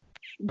 Like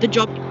the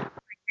job, for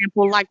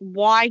example, like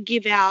why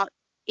give out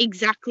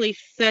exactly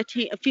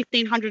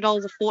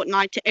 $1,500 a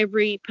fortnight to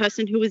every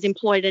person who is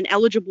employed and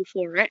eligible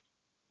for it,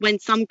 when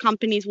some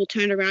companies will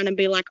turn around and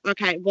be like,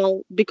 okay,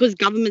 well, because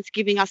government's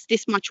giving us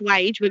this much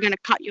wage, we're going to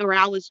cut your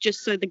hours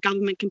just so the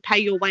government can pay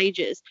your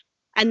wages.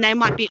 And they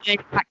might be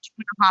earning like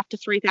 $2,500 to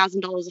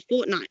 $3,000 a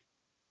fortnight.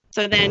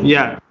 So then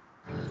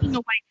taking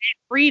away their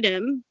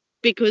freedom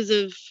because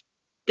of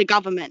the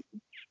government.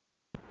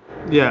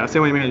 Yeah, I see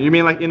what you mean. You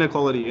mean like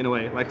inequality in a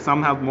way. Like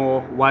some have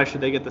more, why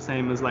should they get the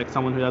same as like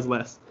someone who has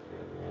less?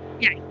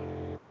 Yeah.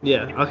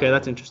 Yeah, okay,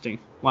 that's interesting.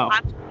 Wow.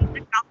 I think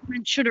the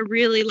government should have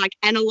really like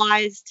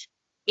analysed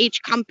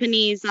each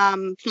company's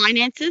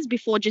finances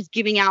before just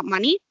giving out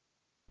money.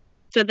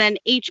 So then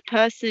each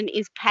person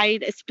is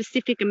paid a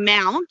specific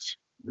amount,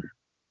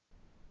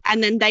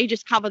 and then they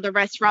just cover the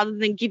rest, rather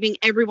than giving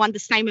everyone the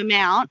same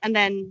amount. And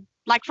then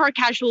like for a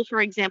casual,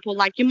 for example,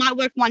 like you might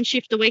work one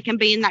shift a week and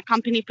be in that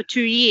company for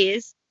 2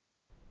 years,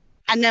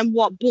 and then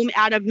boom,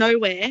 out of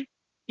nowhere,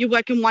 you're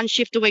working one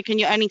shift a week and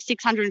you're earning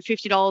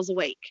 $650 a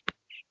week.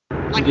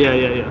 Like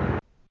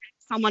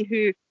someone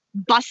who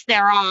busts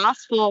their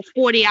ass for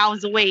 40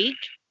 hours a week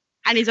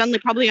and is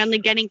probably only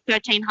getting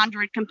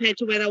 $1,300 compared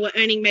to where they were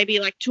earning maybe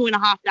like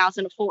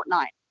 $2,500 a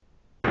fortnight.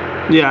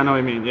 Yeah, I know what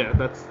you mean.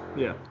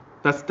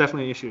 That's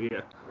definitely an issue.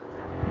 Yeah.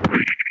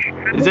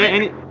 Is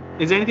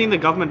there anything the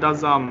government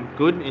does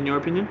good in your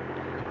opinion?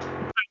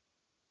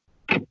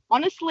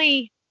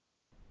 Honestly,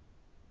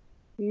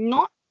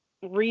 not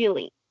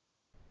really.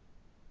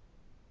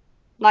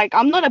 Like,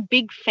 I'm not a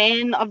big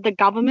fan of the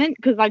government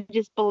because I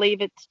just believe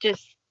it's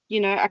just,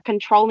 a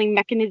controlling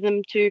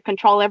mechanism to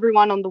control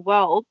everyone in the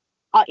world,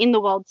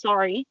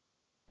 sorry.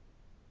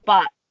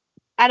 But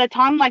at a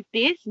time like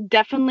this,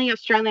 definitely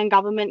Australian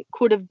government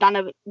could have done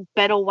a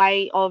better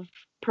way of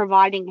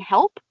providing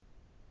help.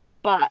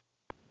 But,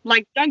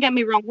 like, don't get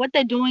me wrong, what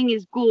they're doing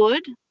is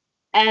good.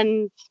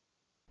 And,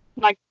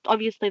 like,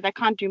 obviously they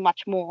can't do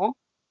much more.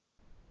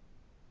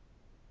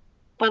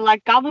 But,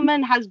 like,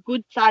 government has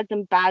good sides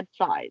and bad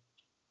sides,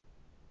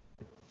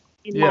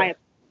 in my opinion.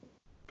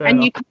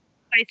 And you can't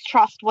always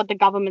trust what the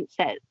government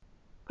says.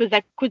 Because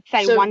they could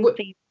say one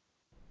thing,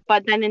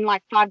 but then in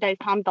like 5 days'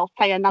 time, they'll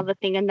say another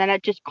thing, and then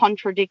it just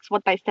contradicts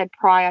what they said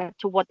prior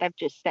to what they've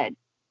just said.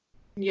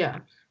 Yeah.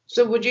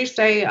 So would you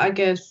say, I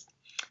guess,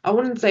 I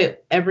wouldn't say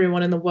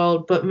everyone in the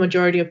world, but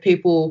majority of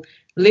people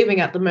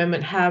living at the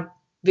moment have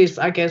this,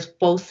 I guess,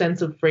 false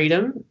sense of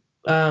freedom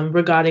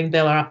regarding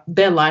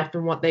their life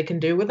and what they can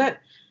do with it?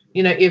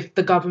 You know, if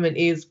the government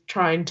is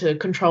trying to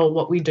control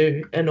what we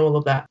do and all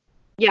of that.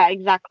 Yeah,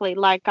 exactly.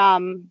 Like,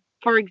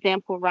 for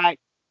example, right,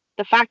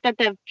 the fact that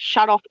they've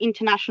shut off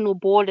international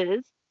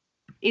borders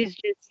is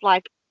just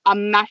like a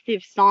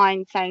massive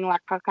sign saying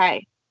like,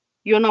 okay,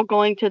 you're not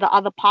going to the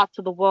other parts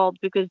of the world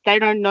because they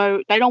don't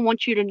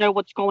want you to know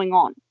what's going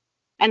on.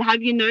 And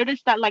have you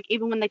noticed that, like,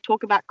 even when they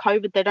talk about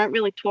COVID, they don't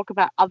really talk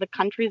about other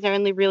countries. They're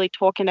only really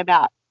talking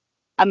about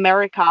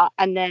America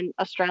and then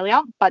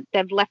Australia, but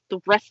they've left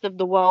the rest of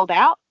the world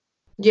out.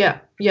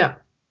 Yeah.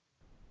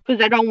 Because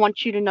they don't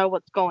want you to know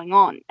what's going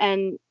on.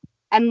 And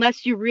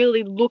unless you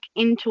really look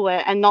into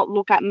it and not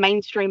look at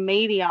mainstream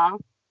media,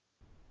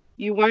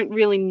 you won't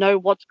really know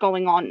what's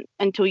going on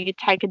until you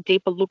take a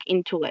deeper look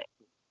into it.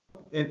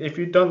 If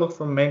you don't look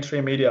from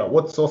mainstream media,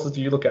 what sources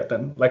do you look at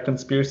then? Like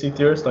conspiracy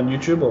theorists on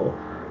YouTube or?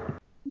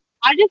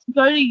 I just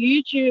go to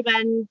YouTube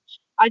and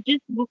I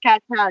just look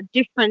at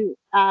different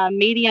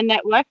media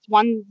networks,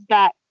 ones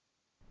that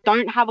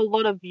don't have a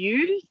lot of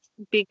views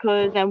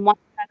and ones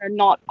that are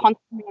not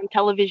constantly on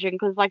television.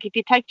 Because, like, if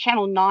you take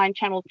Channel 9,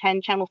 Channel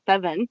 10, Channel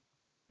 7,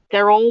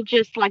 they're all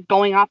just, like,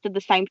 going after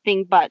the same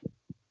thing, but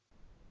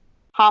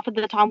half of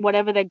the time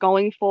whatever they're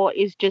going for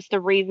is just a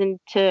reason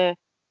to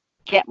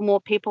get more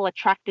people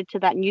attracted to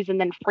that news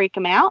and then freak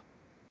them out.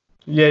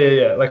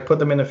 Yeah. Like put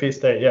them in a fear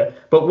state, yeah.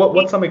 But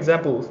what's some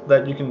examples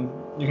that you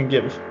can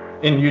give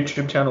in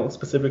YouTube channels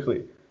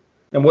specifically?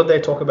 And what they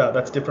talk about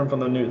that's different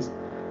from the news?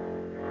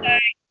 So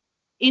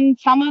in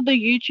some of the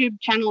YouTube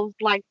channels,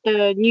 like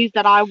the news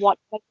that I watch,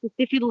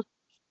 they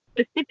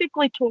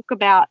specifically talk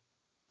about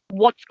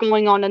what's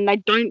going on, and they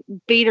don't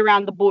beat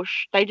around the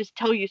bush. They just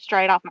tell you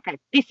straight up, okay,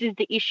 this is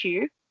the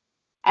issue,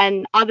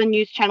 and other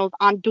news channels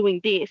aren't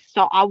doing this,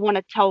 so I want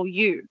to tell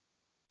you.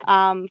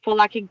 For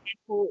like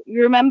example,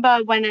 you remember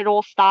when it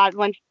all started,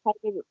 when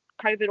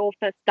COVID all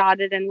first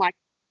started, and like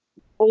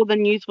all the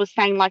news was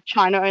saying like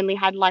China only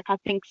had like, I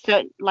think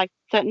certain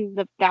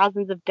of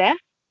thousands of deaths.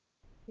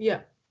 Yeah.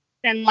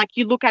 Then like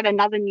you look at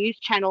another news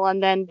channel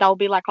and then they'll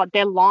be like, oh,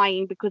 they're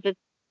lying because it's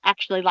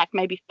actually like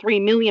maybe 3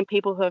 million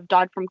people who have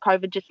died from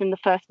COVID just in the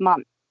first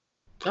month.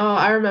 Oh,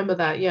 I remember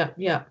that. Yeah.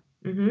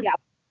 Mm-hmm. Yeah.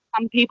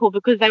 Some people,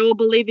 because they all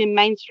believe in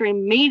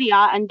mainstream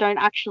media and don't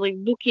actually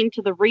look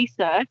into the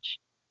research,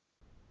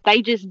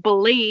 they just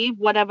believe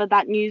whatever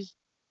that news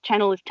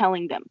channel is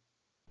telling them.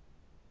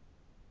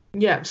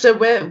 Yeah. So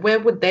where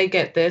would they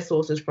get their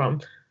sources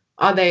from?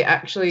 Are they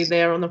actually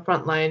there on the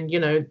front line, you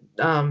know,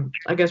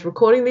 I guess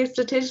recording these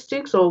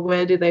statistics, or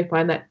where do they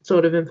find that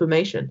sort of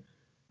information?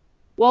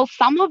 Well,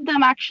 some of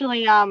them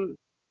actually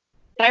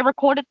they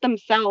record it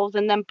themselves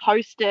and then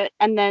post it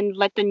and then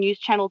let the news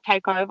channel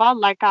take over.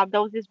 Like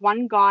there was this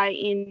one guy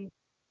in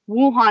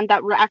Wuhan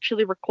that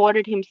actually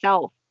recorded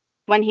himself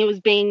when he was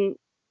being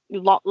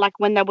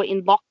when they were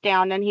in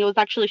lockdown, and he was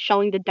actually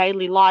showing the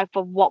daily life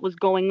of what was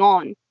going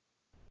on.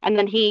 And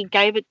then he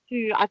gave it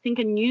to, I think,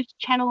 a news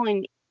channel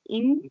in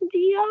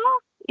India,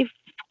 if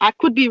I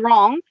could be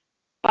wrong,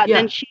 but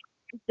then she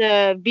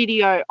the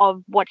video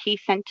of what he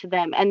sent to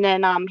them, and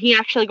then he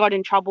actually got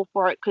in trouble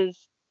for it because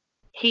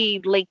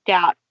he leaked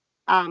out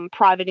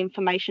private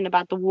information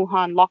about the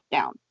Wuhan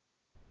lockdown.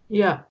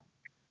 Yeah,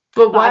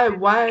 but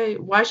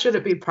why should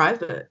it be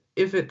private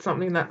if it's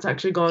something that's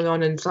actually going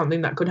on and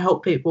something that could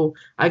help people,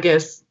 I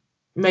guess,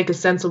 make a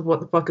sense of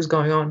what the fuck is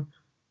going on?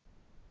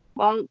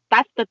 Well,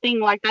 that's the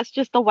thing. Like, that's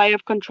just a way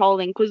of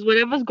controlling, because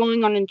whatever's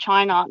going on in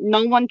China,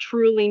 no one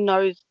truly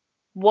knows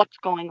what's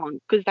going on,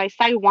 because they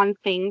say one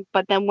thing,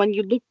 but then when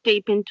you look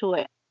deep into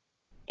it,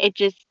 it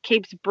just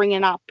keeps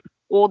bringing up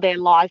all their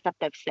lies that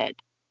they've said.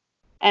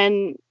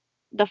 And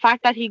the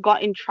fact that he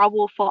got in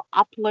trouble for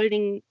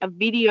uploading a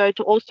video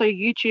to also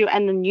YouTube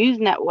and the news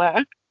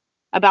network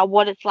about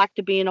what it's like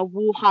to be in a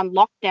Wuhan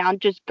lockdown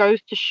just goes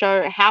to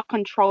show how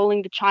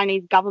controlling the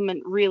Chinese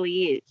government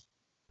really is.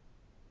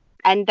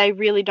 And they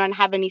really don't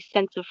have any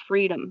sense of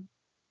freedom.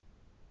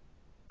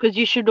 Because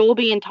you should all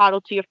be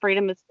entitled to your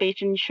freedom of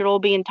speech, and you should all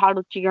be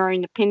entitled to your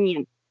own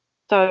opinion.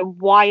 So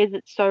why is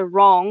it so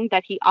wrong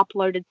that he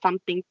uploaded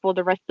something for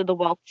the rest of the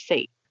world to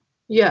see?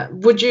 Yeah.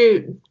 Would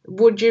you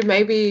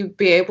maybe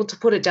be able to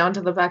put it down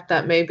to the fact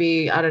that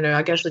maybe, I don't know,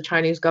 I guess the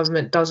Chinese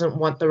government doesn't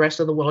want the rest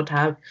of the world to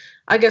have,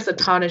 I guess, a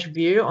tarnished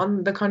view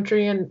on the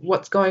country and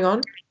what's going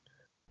on?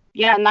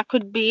 Yeah, and that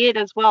could be it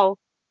as well.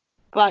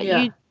 But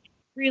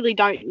really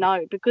don't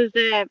know because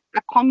they're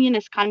a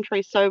communist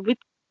country. So with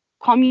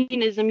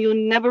communism, you'll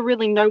never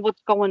really know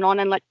what's going on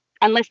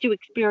unless you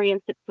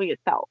experience it for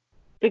yourself,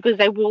 because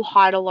they will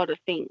hide a lot of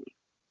things.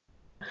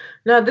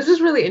 No, this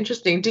is really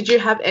interesting. Did you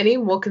have any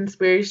more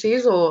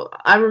conspiracies? Or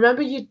I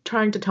remember you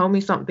trying to tell me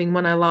something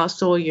when I last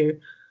saw you.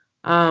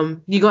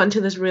 You got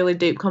into this really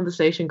deep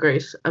conversation,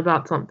 Grace,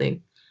 about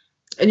something,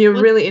 and you're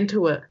really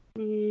into it.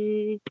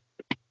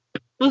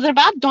 Was it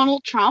about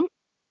Donald Trump?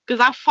 Because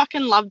I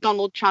fucking love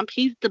Donald Trump.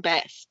 He's the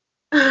best.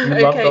 You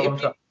love Donald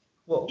Trump.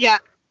 Well, Yeah.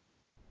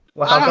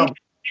 Well, how come?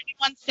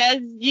 Anyone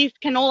says you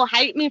can all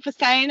hate me for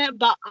saying it,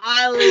 but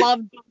I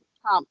love Donald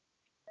Trump.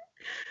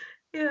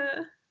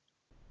 Yeah.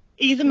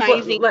 He's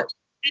amazing. But,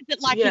 Says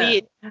it like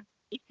it is.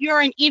 If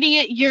you're an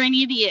idiot, you're an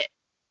idiot.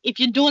 If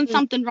you're doing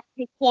something wrong,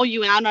 he'll call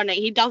you out on it.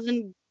 He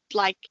doesn't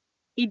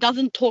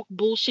talk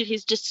bullshit.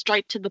 He's just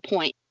straight to the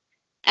point.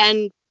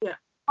 And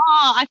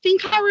I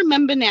think I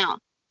remember now.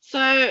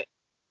 So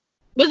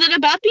was it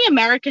about the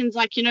Americans?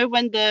 Like, you know,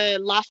 when the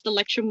last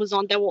election was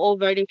on, they were all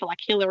voting for like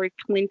Hillary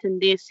Clinton,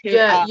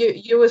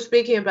 you were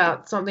speaking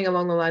about something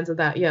along the lines of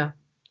that, yeah.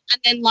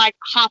 And then like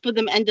half of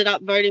them ended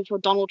up voting for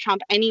Donald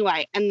Trump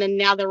anyway. And then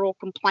now they're all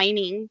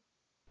complaining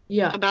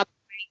about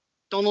the way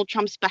Donald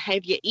Trump's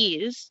behavior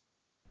is.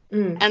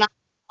 And I'm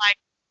like,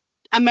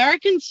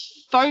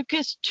 Americans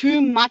focus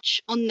too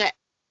much on the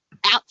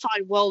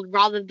outside world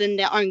rather than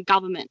their own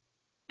government.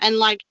 And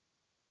like,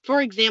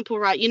 for example,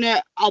 right, you know,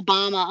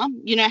 Obama,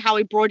 you know how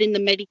he brought in the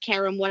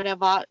Medicare and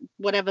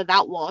whatever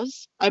that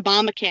was,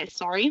 Obamacare,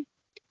 sorry.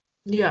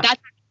 Yeah. That's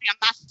actually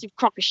a massive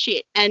crock of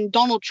shit. And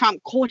Donald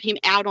Trump caught him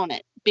out on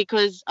it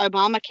because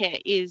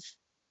Obamacare is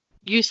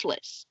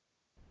useless.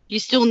 You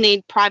still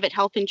need private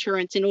health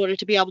insurance in order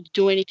to be able to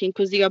do anything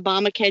because the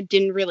Obamacare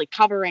didn't really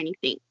cover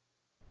anything.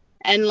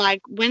 And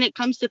like when it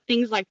comes to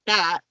things like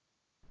that,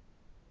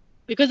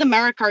 because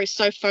America is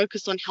so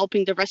focused on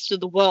helping the rest of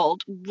the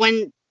world,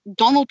 when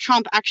Donald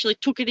Trump actually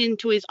took it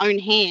into his own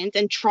hands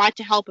and tried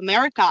to help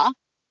America,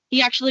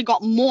 he actually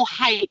got more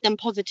hate than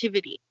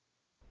positivity.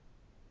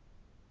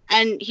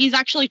 And he's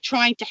actually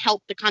trying to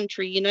help the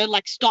country, you know,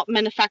 like stop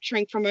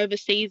manufacturing from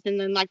overseas and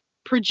then like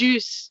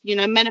produce, you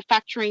know,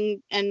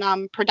 manufacturing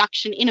and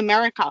production in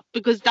America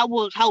because that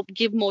will help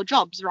give more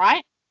jobs,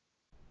 right?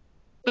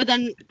 But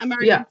then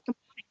Americans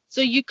so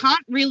you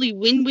can't really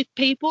win with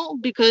people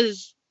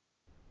because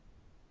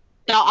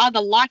they'll either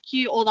like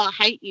you or they'll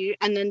hate you,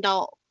 and then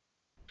they'll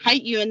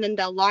hate you and then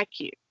they'll like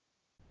you.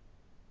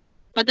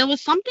 But there was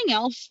something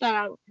else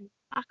that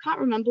I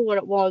can't remember what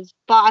it was,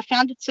 but I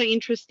found it so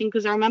interesting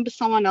because I remember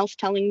someone else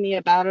telling me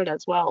about it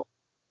as well.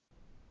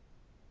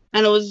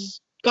 And it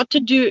was got to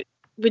do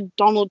with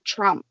Donald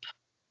Trump.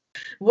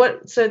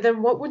 So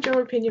then what would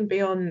your opinion be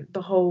on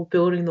the whole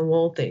building the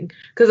wall thing?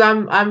 Because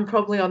I'm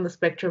probably on the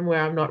spectrum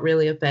where I'm not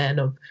really a fan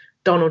of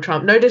Donald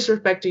Trump. No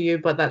disrespect to you,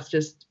 but that's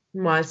just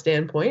my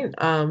standpoint.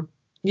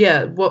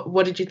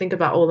 What did you think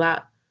about all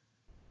that?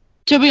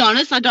 To be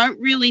honest, I don't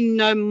really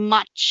know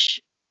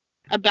much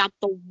about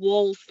the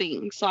wall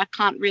thing, so I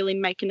can't really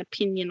make an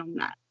opinion on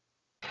that.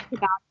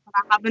 I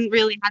haven't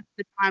really had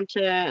the time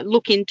to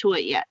look into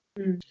it yet.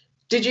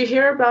 Did you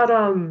hear about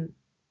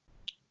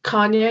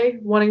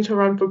Kanye wanting to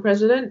run for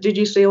president? Did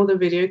you see all the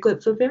video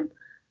clips of him?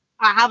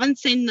 I haven't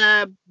seen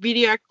the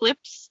video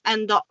clips,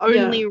 and the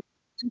only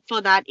reason for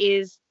that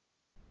is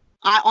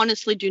I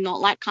honestly do not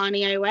like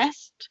Kanye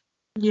West.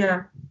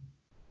 Yeah.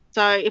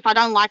 So if I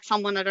don't like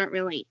someone, I don't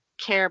really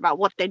care about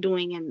what they're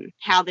doing and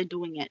how they're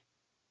doing it.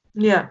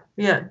 Yeah.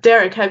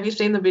 Derek, have you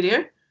seen the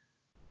video?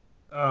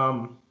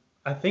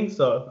 I think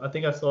so. I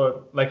think I saw it.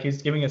 Like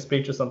he's giving a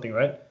speech or something,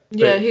 right?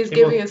 Yeah, he's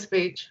giving a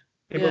speech.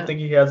 People think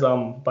he has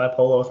bipolar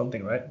or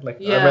something, right?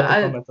 Like I read the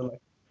comments and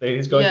like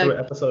he's going through an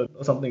episode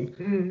or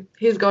something.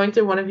 He's going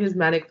through one of his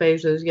manic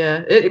phases.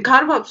 Yeah, it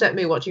kind of upset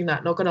me watching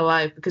that. Not gonna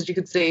lie, because you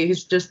could see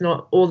he's just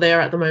not all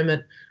there at the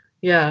moment.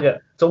 Yeah. Yeah.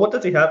 So what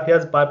does he have? He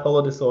has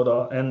bipolar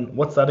disorder, and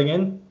what's that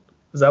again?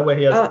 Is that where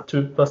he has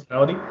two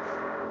personality?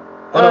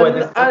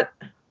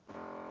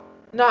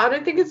 No, I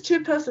don't think it's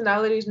two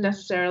personalities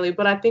necessarily,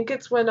 but I think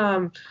it's when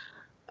I'm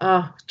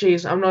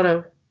not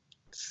a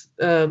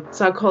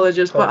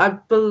psychologist, but I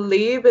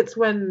believe it's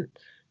when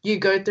you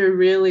go through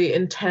really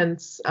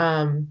intense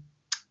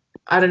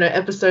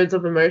episodes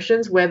of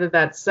emotions, whether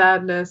that's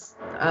sadness,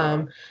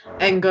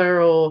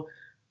 anger, or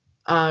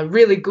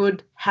really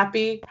good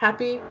happy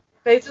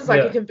phases.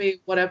 Like it can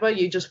be whatever,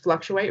 you just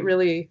fluctuate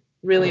really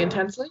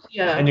intensely.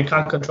 Yeah. And you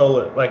can't control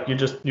it. Like you're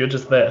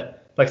just there.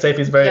 Like say if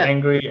he's very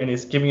angry and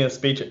he's giving a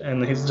speech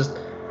and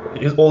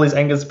all his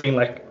anger's being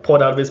like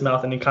poured out of his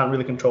mouth and he can't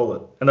really control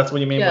it. And that's what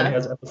you mean when he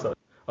has episodes.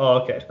 Oh,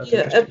 okay.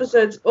 That's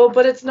episodes.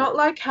 But it's not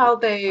like how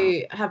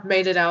they have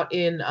made it out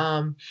in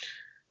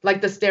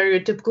like the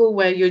stereotypical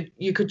where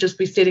you could just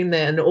be sitting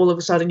there and all of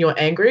a sudden you're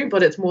angry,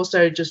 but it's more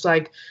so just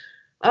like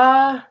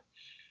I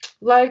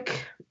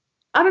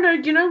don't know,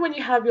 you know when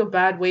you have your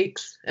bad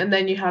weeks and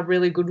then you have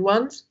really good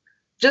ones?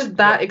 Just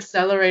that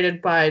accelerated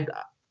by,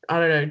 I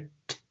don't know,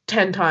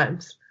 10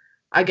 times,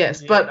 I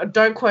guess. Yeah. But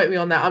don't quote me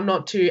on that. I'm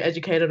not too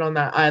educated on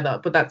that either,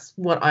 but that's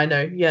what I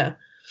know. Yeah.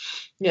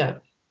 Yeah.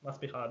 Must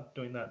be hard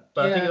doing that.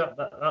 But I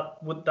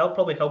think that'll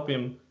probably help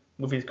him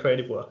with his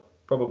creative work,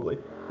 probably.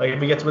 Like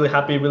if he gets really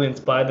happy, really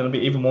inspired, then he'll be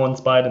even more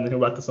inspired, and then he'll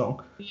write the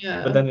song.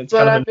 Yeah. But then it's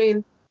But kind of I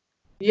mean,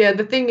 yeah,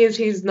 the thing is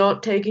he's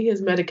not taking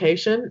his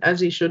medication as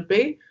he should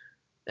be.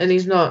 And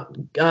he's not,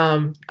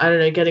 I don't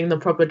know, getting the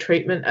proper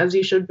treatment as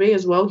he should be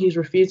as well. He's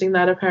refusing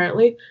that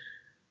apparently.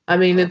 I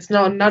mean, it's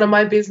none of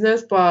my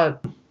business,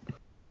 but...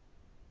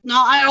 No,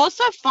 I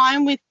also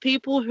find with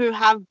people who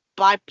have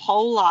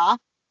bipolar,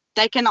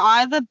 they can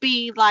either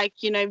be like,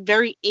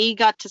 very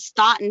eager to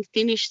start and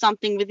finish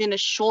something within a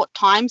short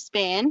time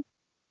span,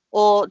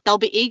 or they'll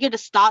be eager to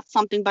start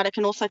something, but it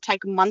can also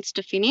take months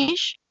to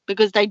finish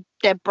because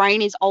their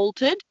brain is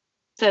altered.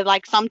 So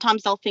like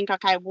sometimes they'll think,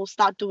 okay, we'll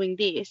start doing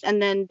this,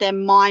 and then their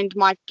mind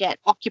might get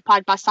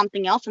occupied by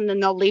something else, and then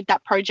they'll leave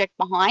that project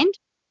behind,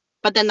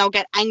 but then they'll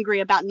get angry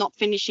about not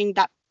finishing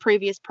that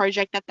previous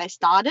project that they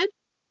started.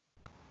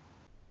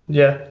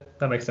 Yeah,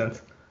 that makes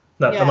sense.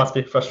 That must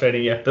be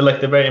frustrating. Yeah,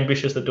 they're very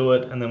ambitious to do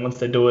it, and then once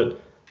they do it,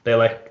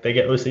 they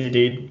get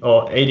OCD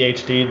or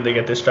ADHD, they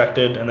get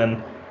distracted, and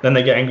then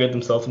they get angry at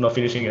themselves for not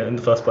finishing it in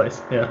the first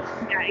place. Yeah,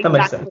 exactly. That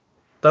makes sense.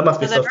 That must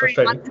be so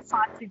frustrating. They're very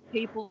undecisive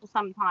people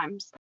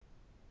sometimes.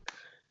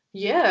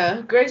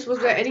 Yeah, Grace, was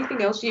there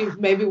anything else you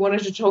maybe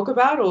wanted to talk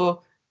about,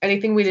 or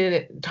anything we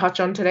didn't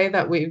touch on today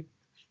that we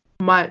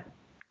might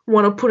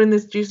want to put in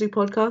this juicy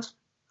podcast?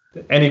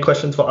 Any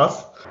questions for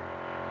us?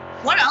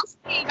 What else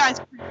do you guys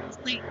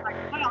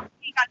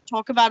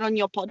talk about on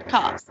your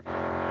podcast?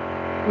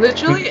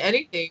 Literally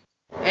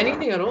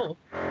anything at all.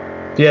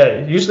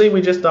 Yeah, usually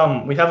we just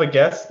we have a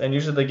guest, and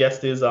usually the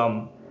guest is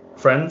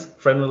friend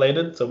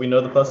related, so we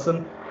know the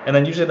person, and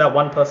then usually that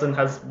one person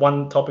has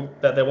one topic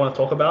that they want to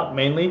talk about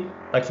mainly.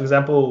 Like for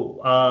example,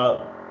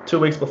 2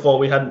 weeks before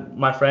we had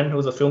my friend who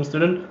was a film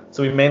student,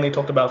 so we mainly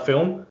talked about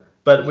film.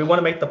 But we want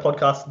to make the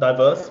podcast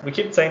diverse. We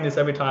keep saying this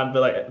every time,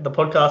 but like the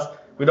podcast,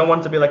 we don't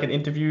want it to be like an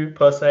interview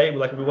per se.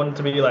 Like we want it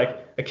to be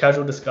like a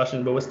casual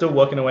discussion, but we're still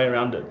working our way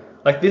around it.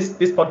 Like this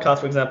podcast,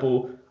 for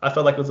example, I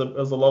felt like it was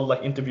a lot of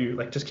like interview,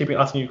 like just keeping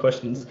asking you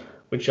questions,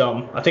 which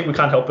I think we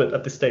can't help it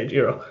at this stage,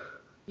 Ira.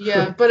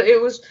 Yeah, but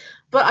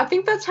I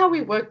think that's how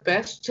we work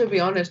best, to be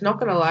honest. Not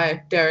gonna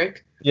lie,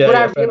 Derek. Yeah, what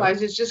I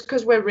realized is just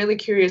because we're really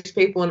curious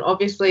people, and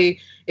obviously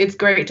it's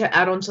great to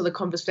add on to the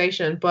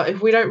conversation, but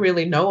if we don't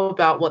really know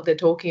about what they're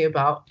talking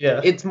about,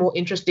 it's more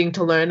interesting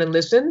to learn and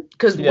listen,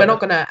 because we're not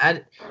going to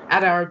add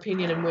our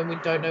opinion and when we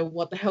don't know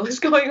what the hell is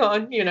going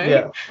on,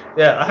 Yeah,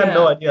 I had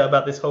no idea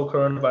about this whole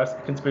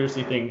coronavirus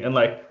conspiracy thing, and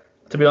like,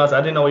 to be honest, I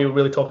didn't know what you were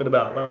really talking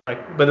about,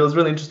 like, but it was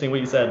really interesting what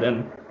you said,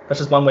 and that's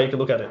just one way you can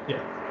look at it,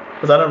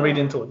 because I don't read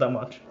into it that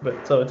much,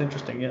 but so it's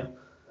interesting,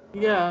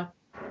 Yeah.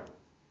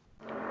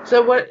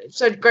 So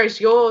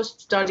Grace, you're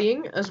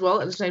studying as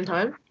well at the same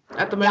time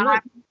at the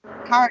moment?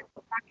 I'm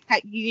currently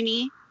at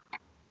uni,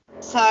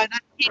 so that's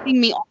keeping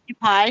me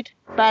occupied.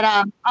 But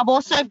I've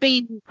also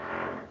we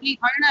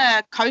own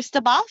a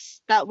coaster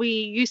bus that we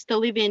used to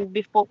live in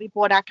before we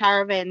bought our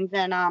caravans,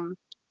 and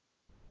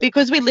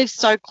because we live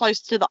so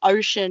close to the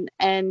ocean,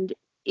 and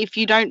if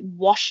you don't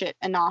wash it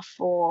enough,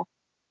 or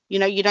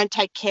you don't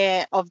take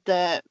care of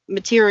the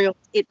material,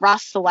 it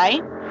rusts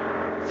away.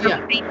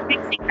 So we've been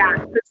fixing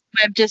that because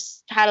we've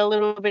just had a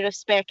little bit of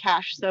spare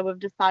cash, so we've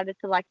decided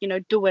to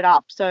do it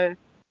up. So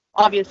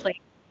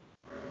obviously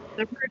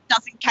the roof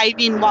doesn't cave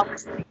in while we're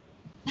sleeping.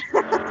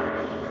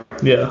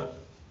 Yeah.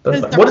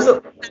 What is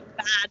it?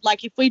 Bad.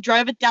 Like if we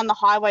drove it down the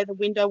highway, the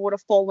window would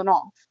have fallen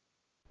off.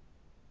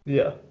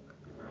 Yeah.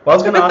 Well, I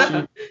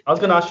was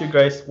gonna ask you,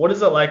 Grace, what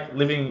is it like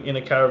living in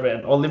a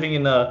caravan or living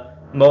in a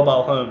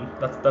mobile home?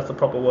 That's the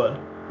proper word.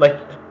 Like,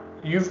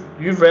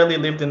 you've rarely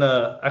lived in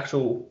a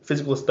actual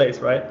physical space,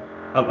 right?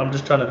 I'm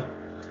just trying to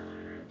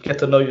get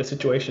to know your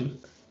situation.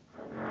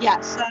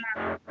 Yeah, so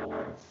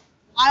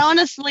I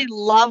honestly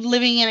love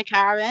living in a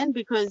caravan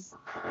because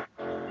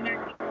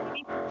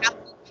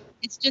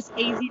it's just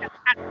easy to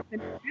pack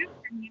and move,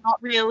 and you're not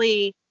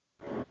really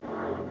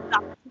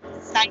stuck to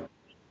the same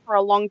thing for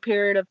a long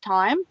period of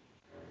time.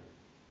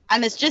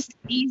 And it's just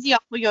easier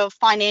for your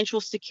financial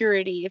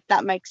security, if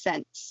that makes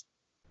sense.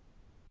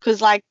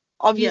 Because,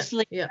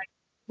 obviously,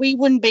 we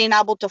wouldn't be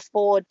able to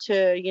afford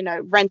to,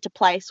 rent a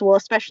place, well,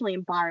 especially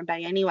in Byron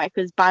Bay anyway,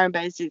 because Byron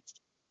Bay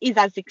is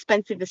as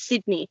expensive as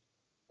Sydney.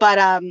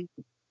 But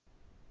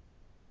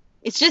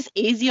it's just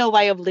easier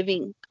way of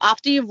living.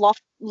 After you've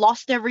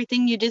lost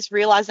everything, you just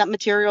realize that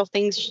material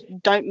things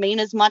don't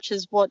mean as much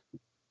as what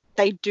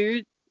they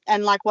do,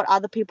 and what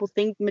other people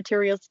think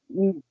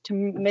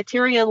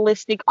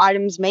materialistic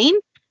items mean.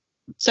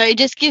 So it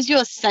just gives you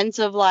a sense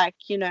of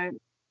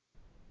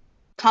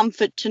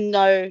comfort to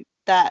know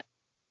that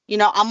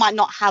I might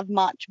not have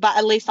much, but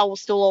at least I will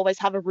still always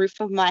have a roof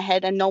over my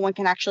head, and no one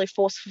can actually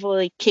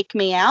forcefully kick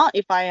me out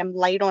if I am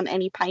late on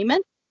any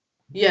payment.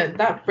 Yeah,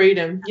 that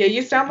freedom. Yeah,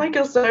 you sound like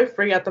you're so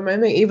free at the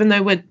moment, even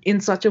though we're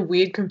in such a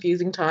weird,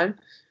 confusing time.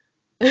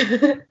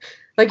 You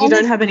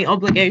don't have any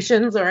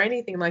obligations or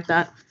anything like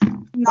that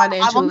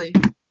financially.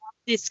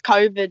 This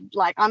COVID,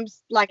 I'm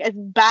as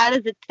bad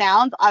as it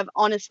sounds, I've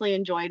honestly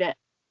enjoyed it.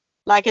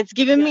 Like, it's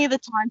given me the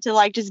time to,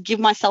 like, just give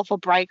myself a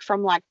break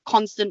from, like,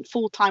 constant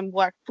full-time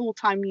work,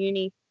 full-time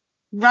uni,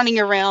 running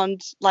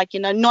around, like, you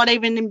know, not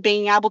even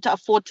being able to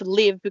afford to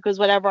live because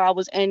whatever I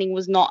was earning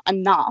was not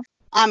enough.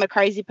 I'm a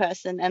crazy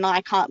person and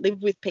I can't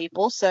live with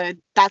people. So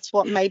that's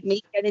what made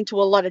me get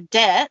into a lot of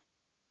debt,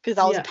 because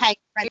I was paying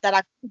rent that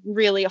I couldn't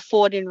really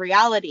afford in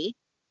reality.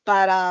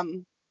 But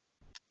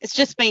it's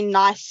just been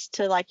nice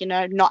to, like, you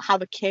know, not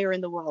have a care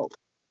in the world.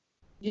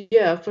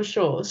 Yeah, for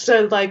sure.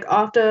 So like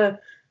after,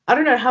 I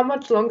don't know, how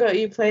much longer are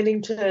you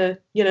planning to,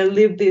 you know,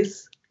 live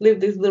this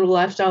little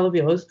lifestyle of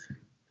yours?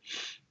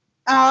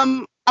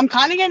 I'm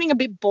kind of getting a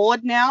bit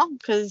bored now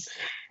because,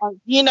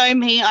 you know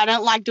me, I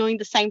don't like doing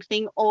the same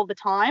thing all the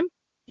time.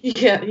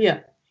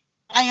 Yeah.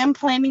 I am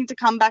planning to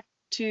come back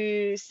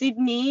to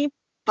Sydney,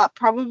 but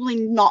probably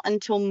not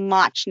until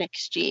March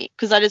next year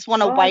because I just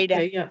want to wait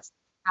out what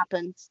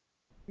happens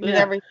with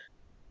everything.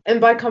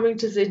 And by coming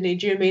to Sydney,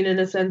 do you mean in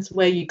a sense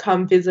where you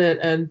come visit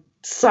and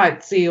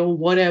sightsee or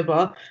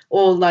whatever,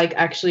 or like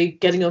actually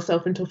getting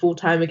yourself into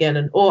full-time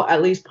again, or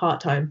at least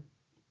part-time,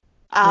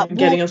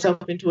 getting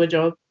yourself into a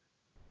job?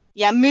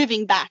 Yeah,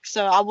 moving back.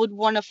 So I would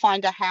want to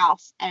find a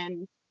house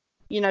and,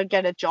 you know,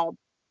 get a job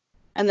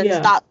and then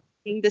start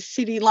living the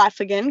city life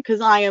again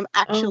because I am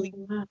actually...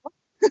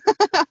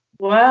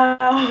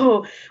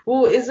 Wow.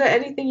 Well, is there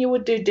anything you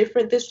would do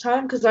different this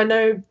time? Because I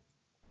know,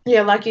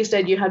 yeah, like you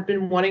said, you had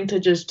been wanting to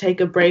just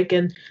take a break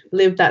and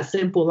live that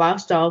simple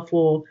lifestyle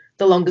for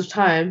the longest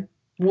time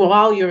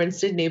while you're in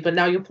Sydney, but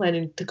now you're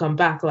planning to come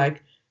back.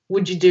 Like,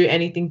 would you do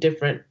anything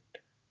different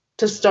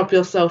to stop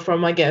yourself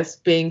from, I guess,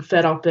 being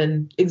fed up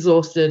and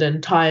exhausted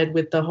and tired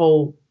with the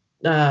whole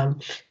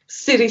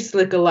city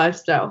slicker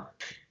lifestyle?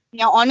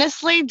 Yeah,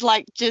 honestly,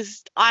 like,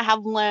 just I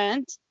have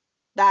learned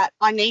that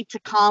I need to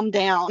calm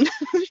down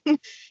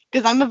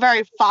because I'm a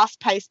very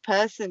fast-paced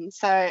person.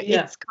 So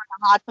it's kind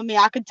of hard for me.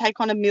 I could take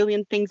on a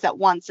million things at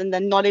once and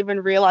then not even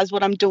realize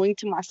what I'm doing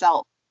to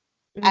myself.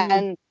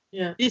 And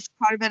this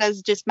COVID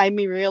has just made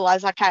me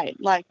realize, okay,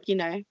 like, you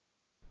know,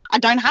 I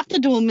don't have to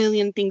do a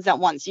million things at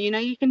once. You know,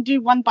 you can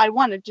do one by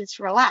one and just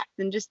relax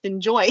and just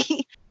enjoy.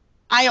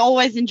 I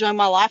always enjoy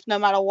my life no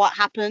matter what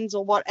happens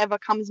or whatever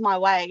comes my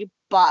way.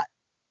 But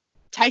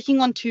taking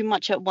on too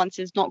much at once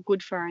is not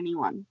good for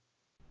anyone.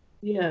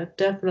 Yeah,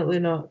 definitely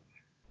not.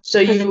 So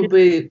you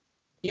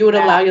would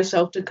allow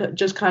yourself to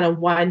just kind of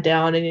wind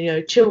down and, you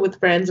know, chill with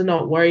friends and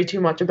not worry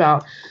too much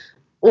about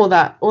all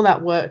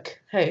that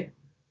work. Hey.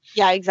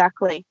 Yeah,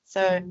 exactly.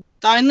 So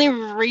the only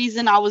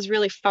reason I was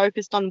really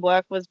focused on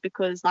work was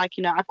because, like,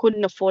 you know, I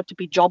couldn't afford to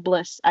be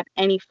jobless at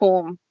any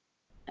form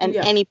and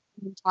any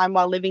time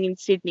while living in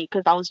Sydney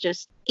because I was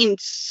just in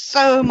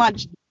so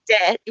much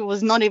debt. It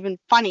was not even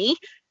funny.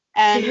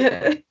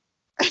 And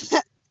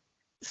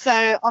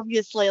so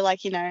obviously,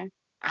 like, you know,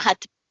 I had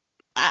to,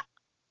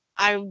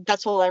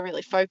 that's all I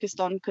really focused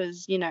on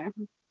because, you know,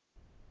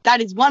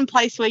 that is one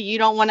place where you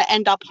don't want to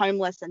end up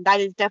homeless, and that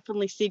is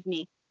definitely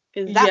Sydney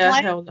because that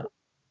place will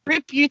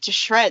rip you to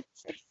shreds.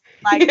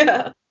 Like,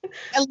 at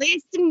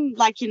least in,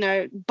 like, you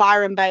know,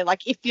 Byron Bay,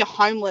 like, if you're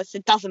homeless,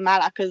 it doesn't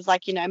matter because,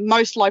 like, you know,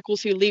 most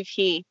locals who live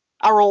here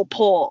are all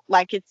poor.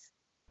 Like, it's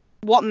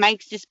what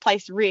makes this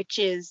place rich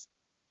is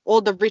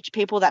all the rich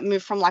people that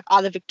move from, like,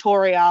 either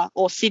Victoria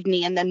or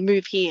Sydney and then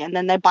move here and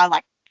then they buy,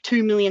 like,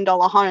 $2 million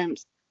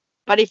homes.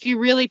 But if you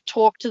really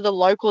talk to the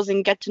locals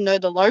and get to know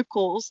the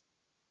locals,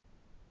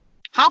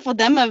 half of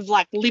them have,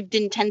 like, lived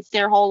in tents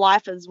their whole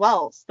life as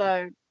well.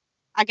 So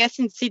I guess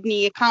in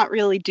Sydney you can't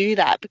really do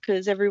that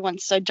because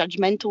everyone's so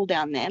judgmental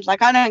down there.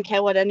 Like, I don't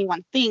care what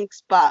anyone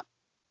thinks, but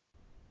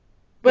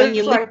when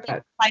you live in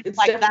a place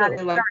like that,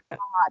 it's very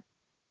hard.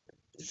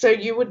 So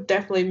you would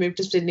definitely move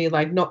to Sydney,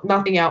 like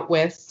nothing out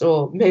west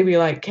or maybe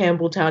like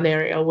Campbelltown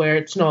area where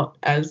it's not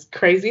as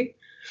crazy?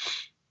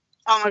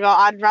 Oh my God,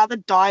 I'd rather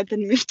die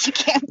than move to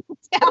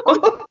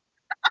Campbelltown.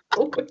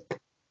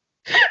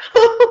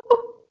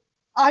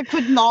 I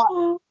could not.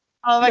 Oh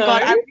my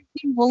God, I lived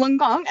in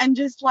Wollongong and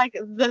just, like,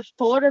 the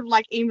thought of,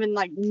 like, even,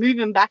 like,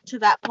 moving back to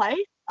that place,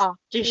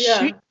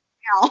 shoot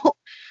now.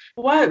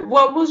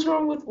 What was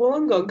wrong with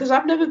Wollongong? Because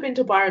I've never been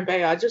to Byron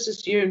Bay. I just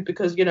assumed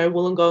because, you know,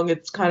 Wollongong,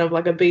 it's kind of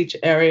like a beach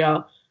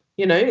area,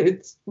 you know,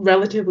 it's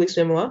relatively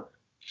similar.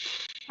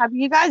 Have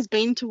you guys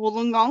been to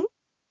Wollongong?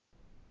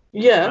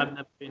 Yeah. I've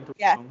never been to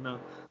Wollongong, no.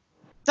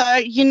 So,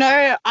 you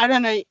know, I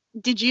don't know,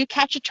 did you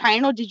catch a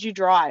train or did you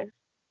drive?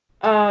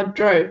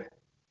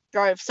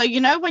 Drove. So,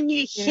 you know, when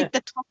you hit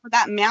the top of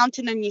that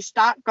mountain and you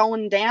start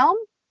going down?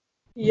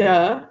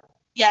 Yeah,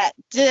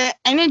 the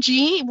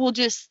energy will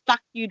just suck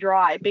you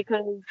dry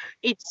because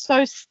it's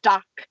so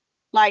stuck.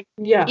 Like,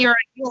 you'll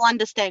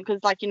understand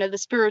because, like, you know, the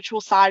spiritual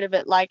side of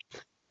it, like,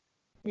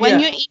 when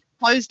you're in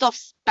closed off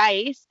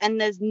space and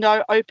there's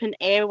no open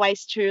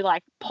airways to,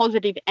 like,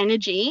 positive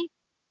energy,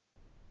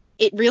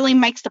 it really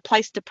makes the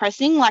place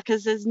depressing. Like,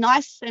 as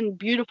nice and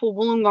beautiful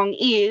Wollongong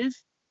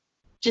is,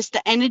 just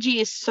the energy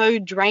is so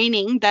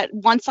draining that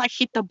once I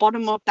hit the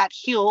bottom of that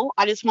hill,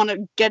 I just want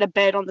to get a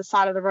bed on the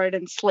side of the road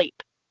and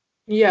sleep.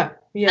 Yeah.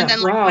 And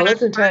then, wow,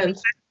 that's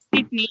intense.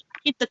 Sydney,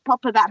 hit the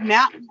top of that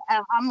mountain,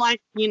 and I'm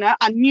like, you know,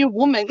 a new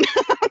woman.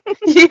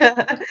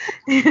 Yeah.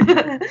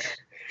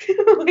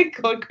 Oh my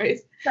God,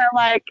 Grace. So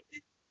like,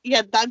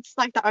 yeah, that's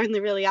like the only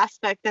really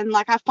aspect. And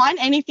like, I find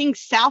anything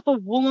south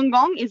of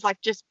Wollongong is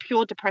like just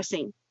pure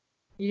depressing.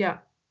 Yeah.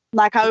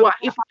 Like,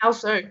 How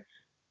so?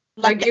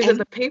 like Like, is it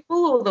the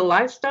people or the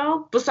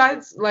lifestyle?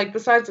 Besides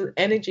the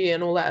energy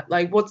and all that,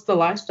 like, what's the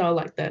lifestyle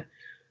like there?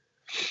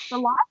 the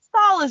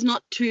lifestyle is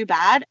not too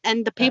bad,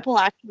 and the Yeah. people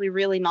are actually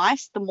really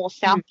nice the more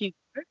south you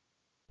go.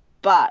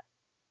 But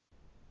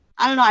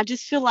I don't know, I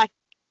just feel like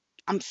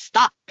I'm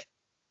stuck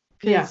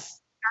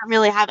because I don't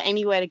really have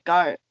anywhere to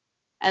go.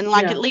 And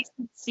like, at least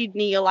in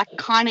Sydney, you're like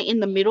kind of in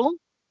the middle,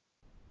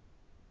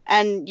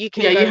 and you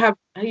can go.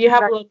 You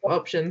have a lot of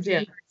options.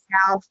 Yeah.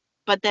 South,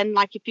 but then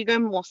like if you go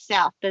more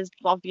south, there's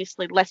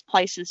obviously less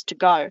places to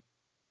go.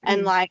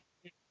 And like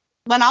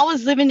when I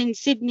was living in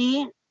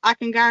Sydney, I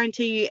can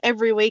guarantee you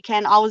every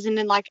weekend I was in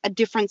like a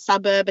different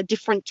suburb, a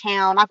different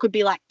town. I could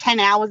be like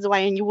 10 hours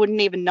away and you wouldn't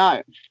even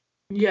know.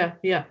 Yeah.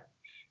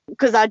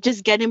 Because I'd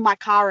just get in my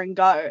car and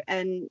go.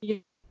 And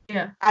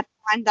I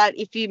find that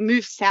if you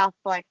move south,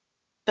 like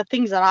the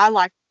things that I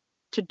like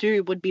to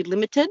do would be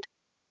limited.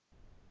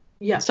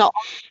 Yeah. So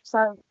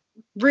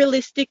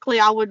realistically,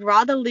 I would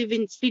rather live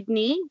in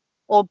Sydney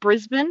or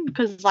Brisbane,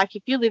 because like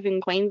if you live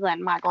in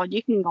Queensland, my God,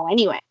 you can go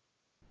anywhere.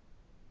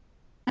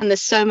 And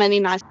there's so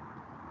many nice.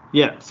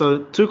 Yeah,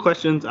 so 2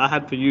 questions I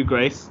had for you,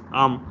 Grace.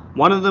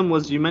 One of them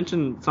was you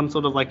mentioned some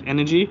sort of like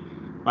energy.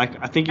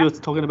 Like I think you was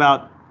talking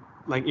about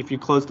like if you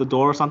close the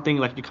door or something,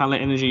 like you can't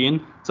let energy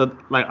in. So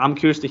like I'm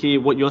curious to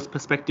hear what your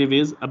perspective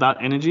is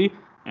about energy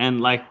and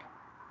like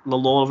the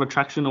law of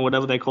attraction or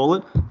whatever they call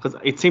it, because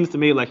it seems to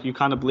me like you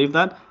kind of believe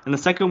that. And the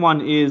second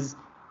one is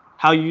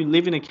how you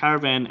live in a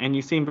caravan and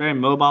you seem very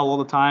mobile all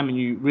the time and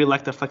you really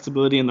like the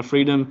flexibility and the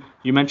freedom.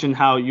 You mentioned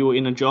how you were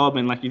in a job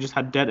and like you just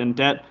had debt and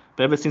debt,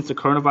 but ever since the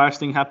coronavirus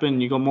thing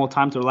happened, you got more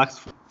time to relax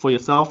for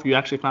yourself. You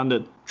actually found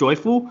it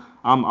joyful.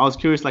 I was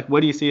curious, like, where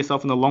do you see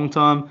yourself in the long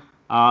term?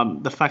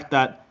 The fact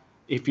that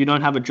if you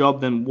don't have a job,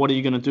 then what are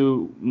you going to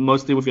do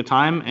mostly with your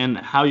time, and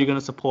how are you going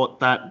to support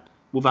that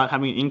without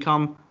having an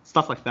income?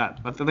 Stuff like that.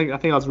 I think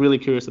I was really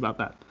curious about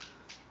that.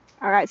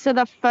 All right. So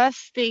the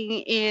first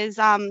thing is,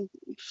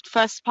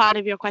 first part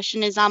of your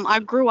question is, I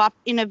grew up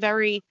in a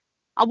very,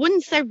 I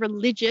wouldn't say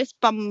religious,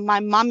 but my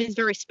mum is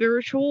very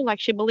spiritual. Like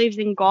she believes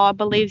in God,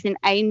 believes in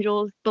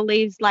angels,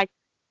 believes like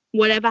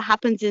whatever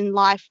happens in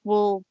life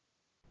will,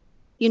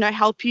 you know,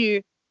 help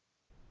you,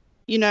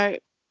 you know,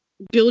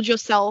 build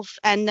yourself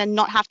and then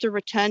not have to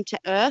return to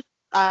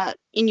earth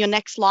in your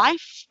next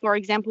life. For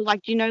example,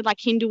 like, you know, like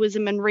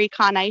Hinduism and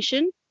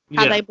reincarnation,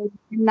 how they believe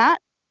in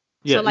that.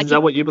 Yeah, so, like, is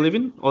that what you believe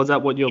in, or is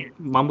that what your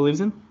mum believes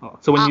in? Oh,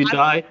 so when you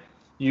die,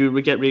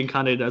 you get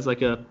reincarnated as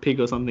like a pig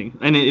or something,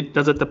 and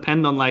does it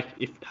depend on like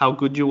if how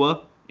good you were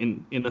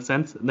in a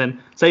sense? And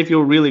then say if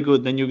you're really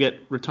good, then you get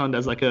returned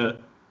as like a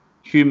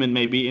human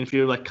maybe, and if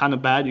you're like kind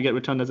of bad, you get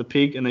returned as a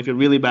pig, and if you're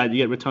really bad, you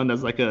get returned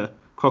as like a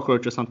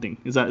cockroach or something.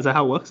 Is that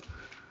how it works?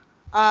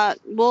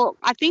 Well,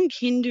 I think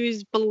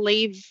Hindus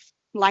believe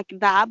like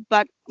that,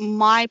 but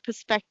my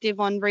perspective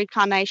on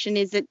reincarnation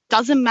is it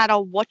doesn't matter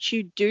what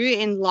you do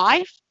in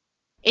life.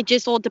 It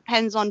just all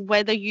depends on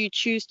whether you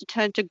choose to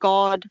turn to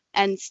God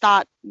and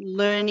start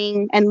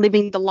learning and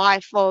living the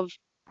life of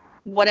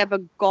whatever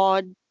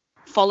God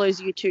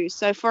follows you to.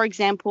 So, for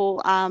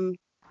example,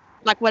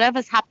 like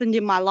whatever's happened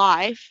in my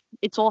life,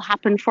 it's all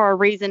happened for a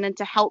reason and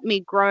to help me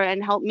grow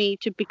and help me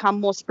to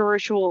become more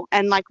spiritual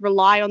and like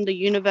rely on the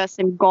universe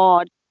and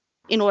God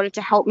in order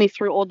to help me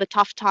through all the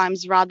tough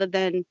times, rather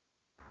than,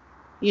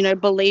 you know,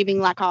 believing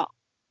like, oh,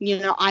 you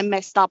know, I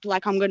messed up,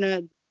 like I'm going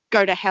to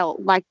go to hell.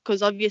 Like,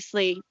 because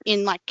obviously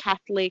in like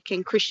Catholic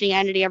and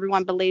Christianity,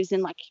 everyone believes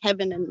in like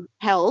heaven and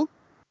hell.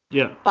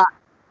 Yeah. But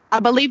I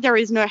believe there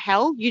is no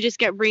hell. You just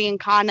get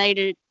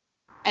reincarnated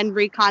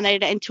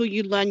until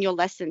you learn your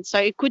lesson. So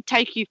it could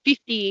take you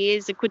 50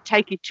 years, it could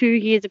take you 2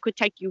 years, it could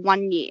take you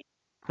 1 year.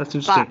 That's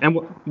interesting. And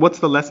what's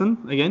the lesson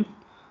again?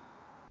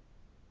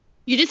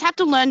 You just have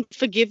to learn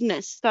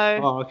forgiveness.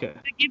 So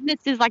forgiveness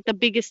is like the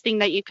biggest thing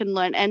that you can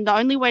learn. And the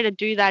only way to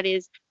do that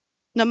is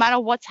no matter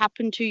what's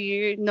happened to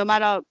you, no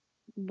matter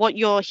what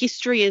your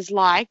history is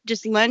like,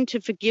 just learn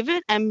to forgive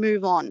it and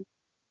move on.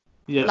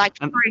 Yeah. Like,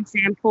 for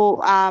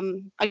example,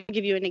 I'll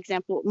give you an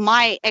example.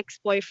 My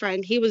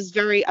ex-boyfriend, he was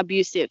very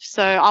abusive.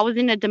 So I was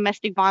in a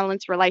domestic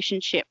violence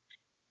relationship.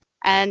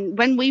 And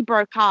when we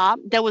broke up,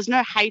 there was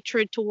no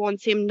hatred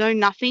towards him, no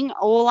nothing.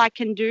 All I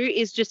can do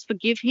is just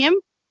forgive him.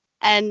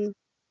 And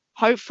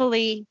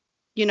hopefully,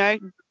 you know,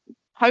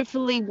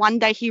 one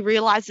day he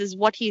realizes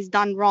what he's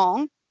done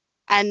wrong.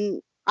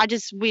 And I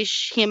just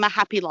wish him a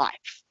happy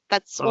life.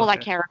 That's all I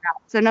care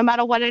about. So no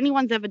matter what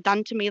anyone's ever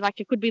done to me,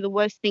 like it could be the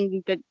worst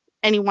thing that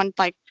anyone,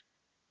 like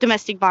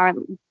domestic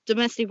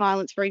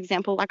violence, for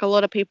example, like a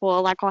lot of people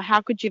are like, oh,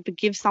 how could you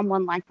forgive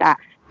someone like that?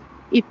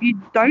 If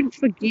you don't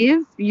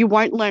forgive, you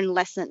won't learn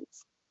lessons.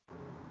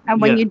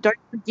 And when you don't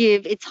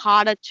forgive, it's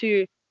harder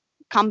to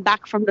come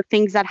back from the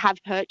things that have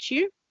hurt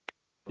you.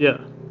 Yeah,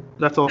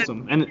 that's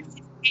awesome. And it's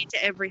key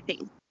to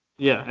everything.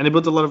 Yeah, and it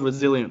builds a lot of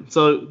resilience.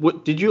 So,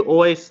 did you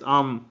always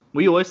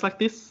were you always like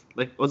this?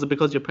 Like, was it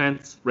because your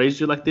parents raised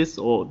you like this,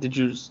 or did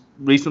you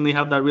recently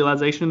have that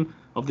realization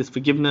of this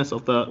forgiveness,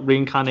 of the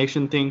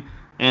reincarnation thing,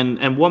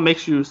 and what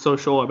makes you so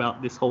sure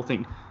about this whole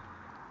thing?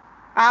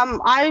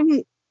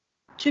 I'm,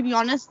 to be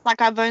honest,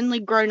 like I've only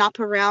grown up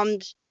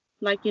around,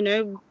 like, you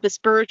know, the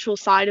spiritual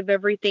side of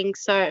everything.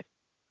 So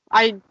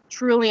I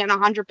truly and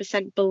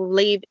 100%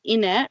 believe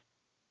in it.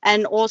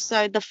 And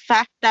also the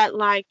fact that,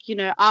 like, you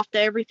know, after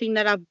everything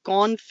that I've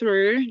gone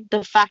through,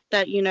 the fact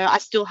that, you know, I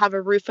still have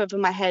a roof over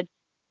my head,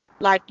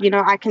 like, you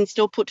know, I can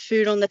still put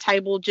food on the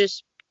table,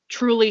 just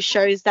truly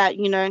shows that,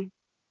 you know,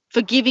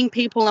 forgiving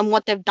people and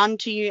what they've done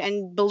to you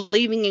and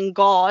believing in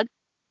God,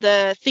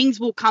 the things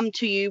will come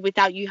to you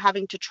without you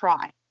having to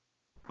try.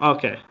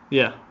 Okay,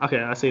 yeah, okay,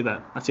 I see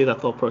that. I see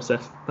that thought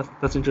process.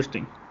 That's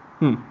interesting.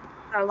 So,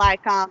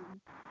 like, oh,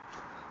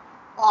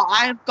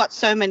 I've got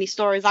so many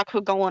stories. I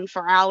could go on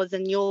for hours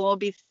and you'll all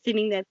be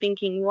sitting there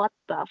thinking, what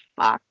the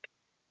fuck?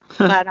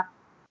 But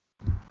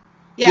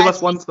yeah, Give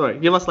us one story.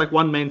 Give us like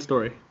one main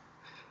story,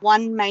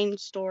 one main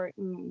story.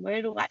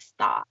 Where do I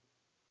start?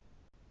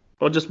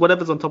 or just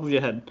whatever's on top of your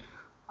head.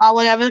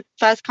 Whatever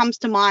first comes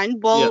to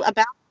mind. Well, Yeah.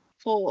 about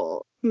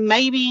for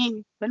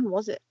maybe, when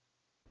was it?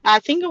 I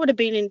think it would have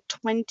been in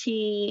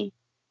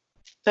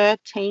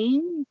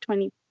 2013,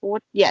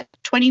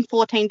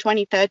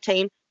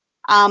 2013.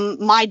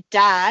 My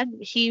dad,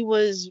 he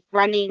was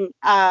running,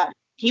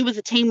 he was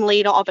a team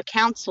leader of a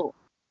council,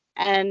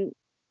 and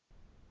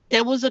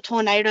there was a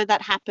tornado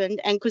that happened,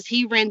 and because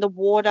he ran the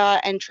water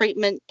and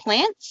treatment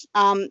plants,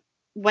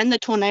 when the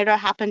tornado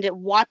happened, it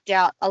wiped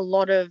out a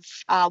lot of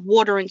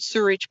water and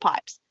sewage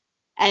pipes,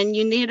 and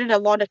you needed a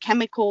lot of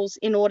chemicals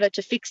in order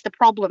to fix the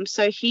problem.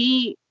 So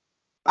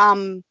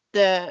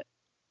the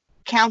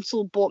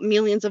council bought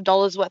millions of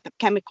dollars worth of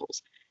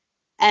chemicals,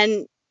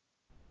 and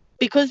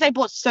because they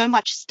bought so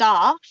much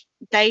staff,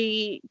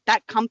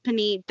 that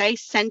company, they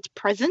sent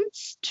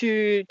presents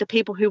to the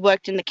people who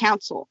worked in the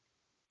council.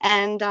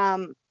 And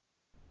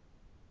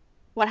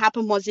what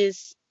happened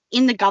is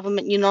in the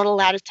government, you're not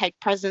allowed to take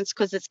presents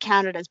because it's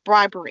counted as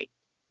bribery.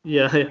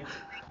 Yeah.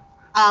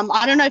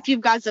 I don't know if you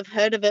guys have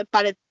heard of it,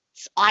 but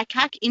it's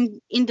ICAC,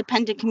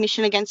 Independent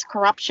Commission Against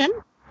Corruption.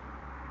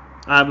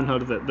 I haven't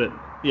heard of it, but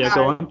yeah,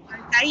 go on.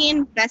 They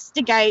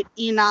investigate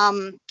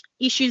in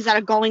issues that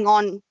are going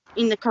on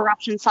in the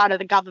corruption side of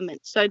the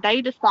government. So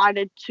they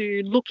decided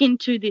to look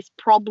into this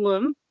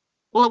problem.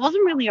 Well, it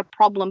wasn't really a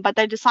problem, but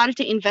they decided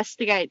to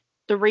investigate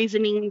the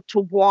reasoning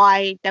to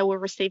why they were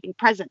receiving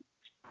presents.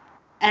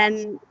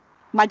 And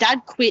my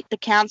dad quit the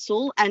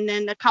council, and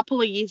then a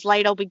couple of years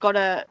later, we got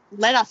a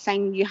letter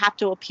saying you have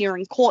to appear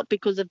in court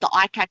because of the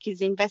ICAC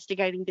is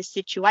investigating this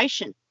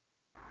situation.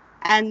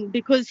 And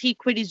because he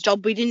quit his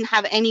job, we didn't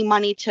have any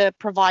money to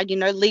provide, you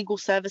know, legal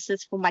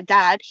services for my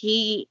dad.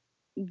 He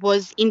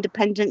was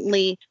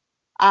independently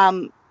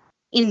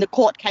in the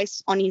court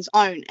case on his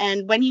own.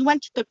 And when he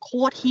went to the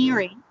court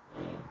hearing,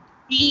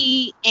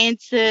 he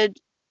answered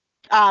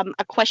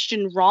a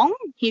question wrong.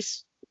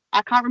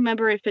 I can't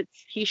remember if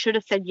he should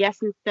have said yes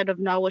instead of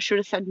no, or should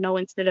have said no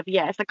instead of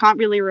yes. I can't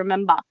really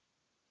remember.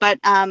 But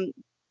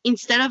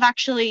instead of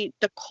actually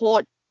the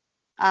court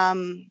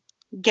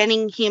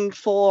getting him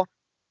for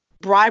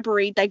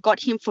bribery, they got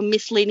him for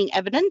misleading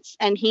evidence,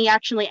 and he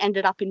actually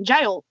ended up in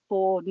jail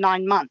for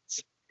 9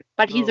 months.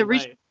 But his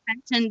original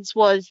sentence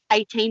was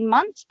 18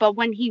 months. But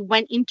when he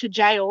went into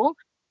jail,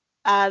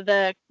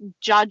 the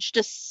judge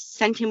just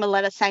sent him a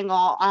letter saying,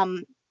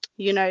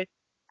 you know,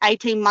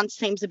 18 months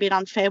seems a bit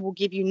unfair, we'll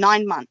give you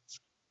 9 months.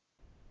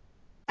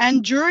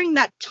 And during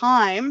that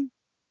time,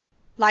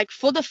 like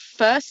for the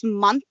first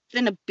month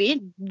and a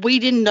bit, we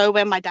didn't know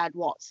where my dad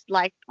was.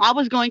 Like, I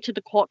was going to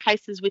the court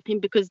cases with him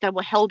because they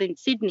were held in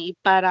Sydney,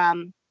 but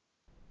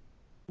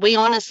we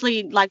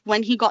honestly, like,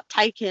 when he got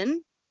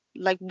taken,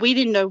 like, we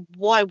didn't know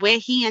where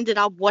he ended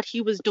up, what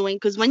he was doing,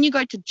 because when you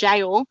go to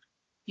jail,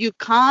 you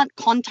can't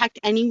contact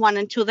anyone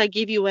until they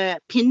give you a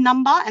PIN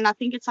number, and I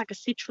think it's like a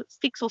 6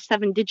 or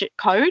 7 digit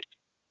code.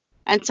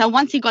 And so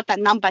once he got that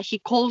number, he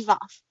calls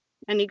us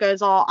and he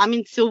goes, I'm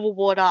in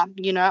Silverwater,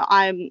 you know,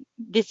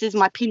 this is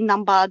my PIN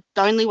number.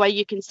 The only way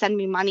you can send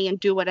me money and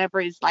do whatever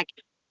is, like,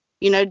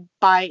 you know,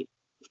 by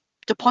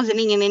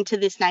depositing it into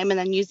this name and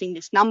then using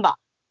this number.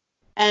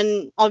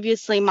 And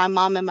obviously my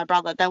mum and my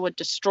brother, they were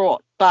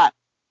distraught. But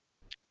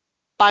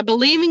by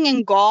believing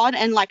in God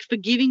and, like,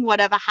 forgiving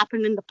whatever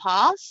happened in the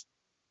past,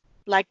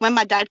 like, when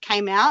my dad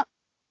came out,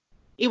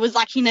 it was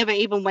like he never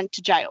even went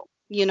to jail,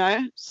 you know?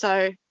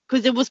 So,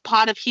 because it was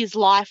part of his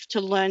life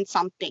to learn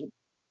something.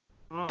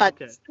 But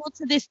still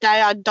to this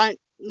day, I don't,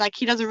 like,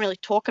 he doesn't really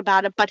talk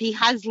about it, but he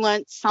has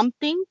learned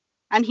something,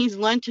 and he's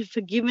learned to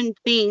forgive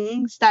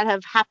things that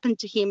have happened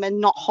to him and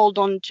not hold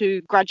on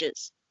to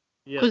grudges.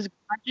 Because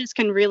grudges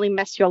can really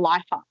mess your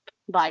life up.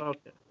 Like,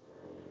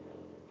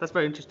 that's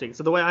very interesting.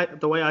 So the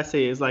way I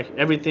see it is, like,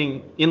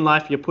 everything in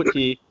life you're put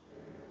here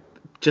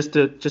just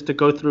to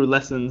go through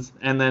lessons,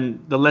 and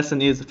then the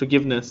lesson is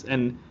forgiveness,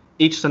 and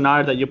each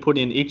scenario that you're put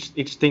in,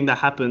 each thing that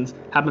happens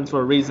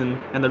for a reason,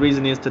 and the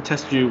reason is to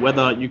test you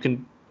whether you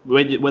can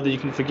whether you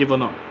can forgive or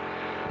not.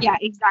 Yeah,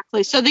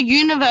 exactly. So the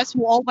universe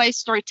will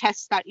always throw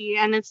tests at you,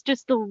 and it's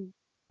just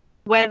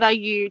whether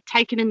you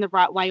take it in the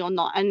right way or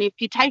not. And if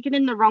you take it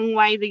in the wrong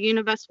way, the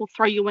universe will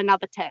throw you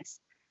another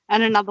test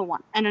and another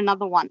one and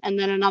another one and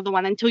then another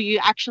one until you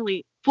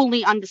actually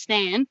fully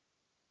understand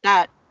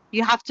that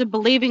you have to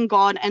believe in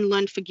God and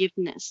learn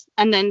forgiveness.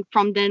 And then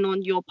from then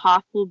on, your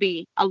path will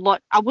be a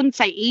lot, I wouldn't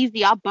say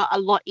easier, but a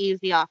lot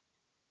easier,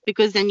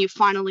 because then you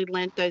finally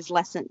learned those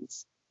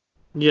lessons.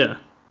 Yeah.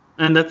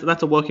 And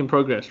that's a work in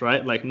progress,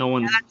 right? Like no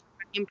one's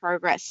In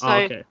progress. So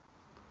okay.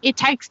 It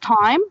takes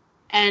time,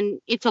 and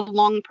it's a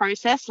long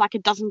process. Like,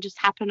 it doesn't just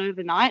happen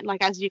overnight.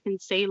 Like, as you can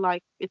see,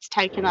 like, it's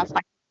taken us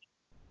like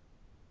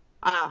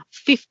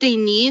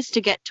 15 years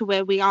to get to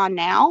where we are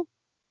now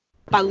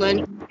by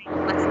learning these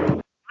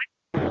lessons.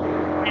 There's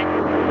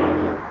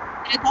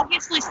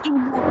obviously still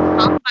more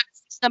to come, but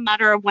it's just a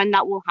matter of when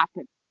that will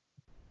happen.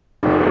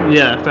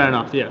 Yeah, fair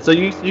enough. Yeah. So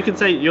you can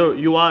say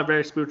you are a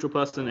very spiritual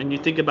person, and you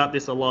think about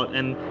this a lot,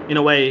 and in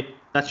a way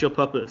that's your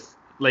purpose.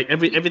 Like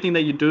everything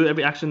that you do,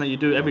 every action that you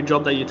do, every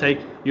job that you take,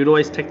 you'd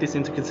always take this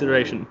into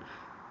consideration.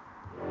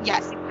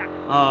 Yes, exactly.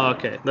 Oh,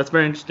 okay. That's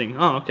very interesting.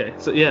 Oh, okay.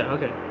 So yeah,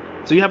 okay.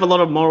 So you have a lot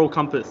of moral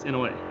compass in a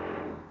way.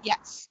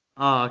 Yes.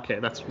 Oh, okay.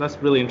 That's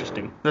really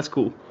interesting. That's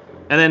cool.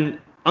 And then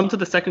onto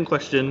the second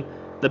question,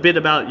 the bit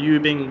about you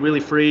being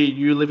really free,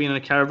 you living in a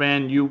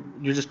caravan, you're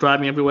just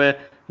driving everywhere.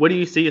 Where do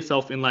you see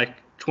yourself in like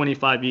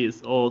 25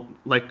 years, or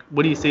like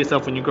what do you see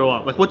yourself when you grow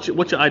up? Like what's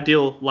your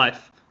ideal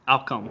life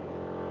outcome?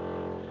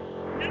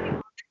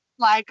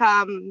 Like,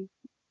 I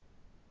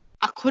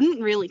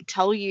couldn't really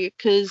tell you,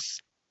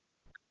 because,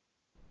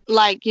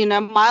 like, you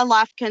know, my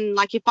life can,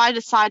 like, if I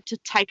decide to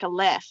take a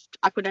left,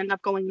 I could end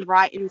up going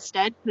right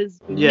instead, because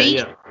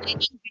Yeah. planning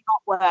did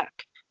not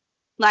work.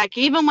 Like,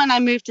 even when I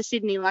moved to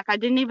Sydney, like, I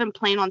didn't even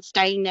plan on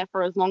staying there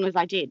for as long as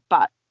I did.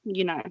 But,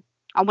 you know,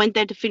 I went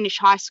there to finish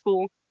high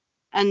school,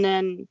 and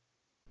then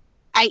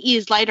 8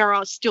 years later, I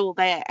was still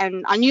there.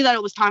 And I knew that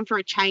it was time for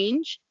a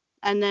change.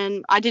 And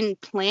then I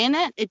didn't plan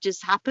it. It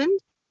just happened.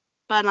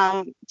 But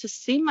to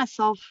see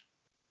myself,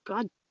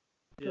 God.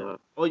 Yeah.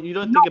 Or you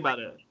don't think about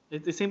it.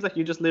 It seems like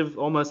you just live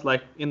almost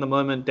like in the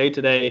moment, day to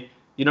day.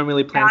 You don't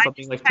really plan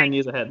something like 10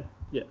 years ahead.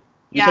 Yeah.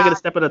 You take it a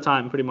step at a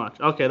time, pretty much.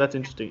 Okay, that's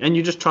interesting. And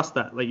you just trust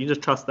that. Like, you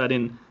just trust that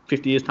in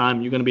 50 years'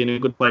 time, you're going to be in a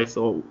good place,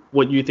 or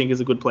what you think is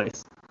a good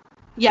place.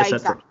 Yeah,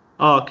 exactly.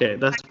 Oh, okay.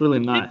 That's really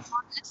nice.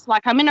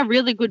 Like, I'm in a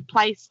really good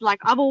place. Like,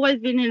 I've always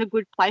been in a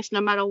good place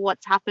no matter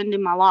what's happened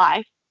in my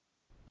life.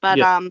 But,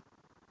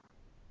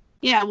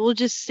 yeah, we'll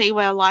just see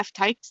where life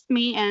takes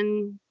me.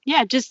 And,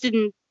 yeah, just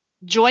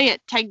enjoy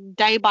it, take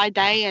day by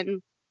day.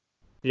 And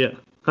yeah,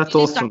 that's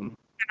awesome. What's going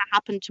to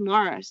happen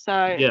tomorrow.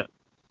 So, yeah.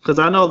 Because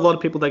I know a lot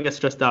of people that get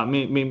stressed out,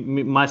 me,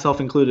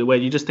 myself included, where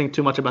you just think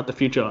too much about the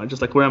future,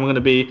 just like where am I going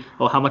to be,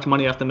 or how much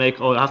money I have to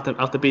make, or I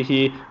have to be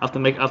here, I have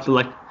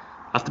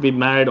to be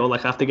married, or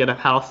like I have to get a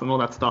house and all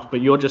that stuff. But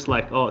you're just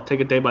like, oh,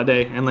 take it day by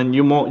day, and then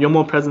you're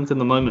more present in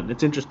the moment.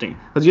 It's interesting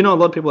because you know a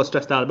lot of people are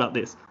stressed out about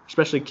this,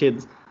 especially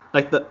kids.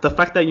 Like the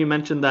fact that you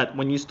mentioned that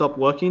when you stop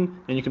working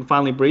and you can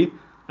finally breathe,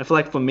 I feel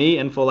like for me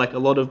and for like a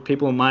lot of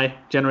people in my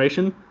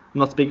generation, I'm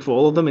not speaking for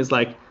all of them, is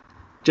like.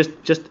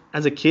 Just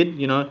as a kid,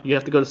 you know, you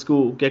have to go to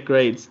school, get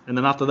grades, and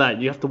then after that,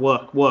 you have to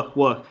work.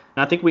 And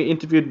I think we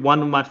interviewed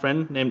one of my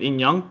friend named In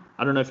Young.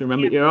 I don't know if you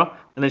remember Ira.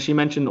 And then she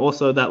mentioned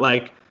also that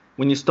like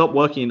when you stop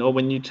working or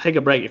when you take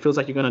a break, it feels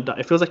like you're gonna die.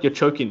 It feels like you're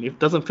choking. It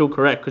doesn't feel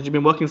correct because you've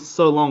been working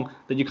so long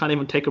that you can't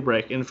even take a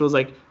break, and it feels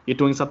like you're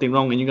doing something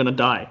wrong and you're gonna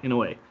die in a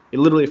way. It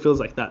literally feels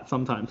like that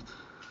sometimes.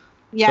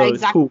 Yeah, so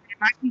exactly. Cool.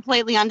 I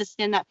completely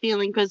understand that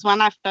feeling, because when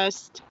I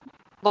first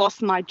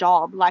lost my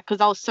job, like,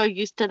 because I was so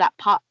used to that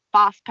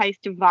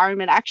fast-paced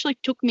environment, it actually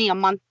took me a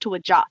month to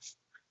adjust.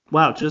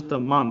 Wow, just a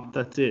month.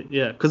 That's it.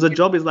 Yeah, because a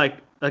job is like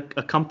a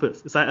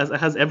compass. It's like, it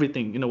has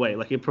everything in a way.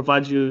 Like it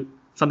provides you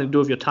something to do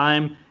with your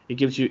time. It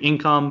gives you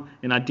income,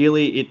 and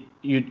ideally,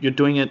 you're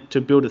doing it to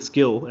build a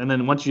skill. And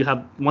then once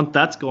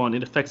that's gone,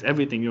 it affects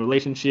everything: your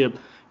relationship,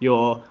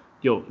 your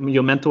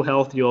mental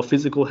health, your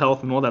physical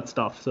health, and all that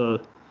stuff. So,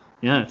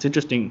 yeah, it's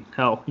interesting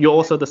how you're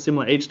also the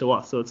similar age to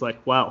us. So it's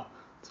like, wow,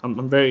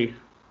 I'm very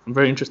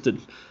interested.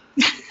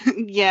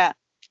 Yeah.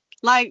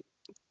 Like,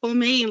 for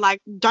me,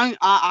 like,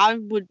 I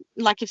would,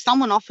 like, if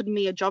someone offered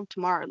me a job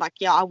tomorrow, like,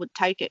 yeah, I would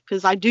take it,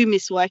 because I do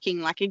miss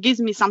working. Like, it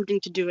gives me something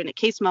to do and it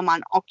keeps my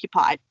mind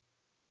occupied,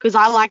 because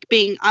I like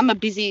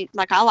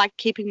I like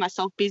keeping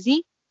myself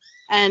busy.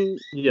 And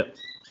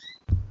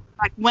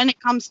like when it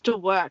comes to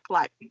work,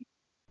 like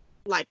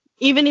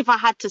even if I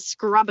had to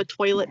scrub a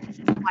toilet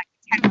for like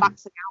 $10 an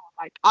hour,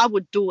 like I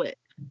would do it,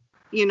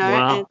 you know.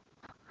 Wow.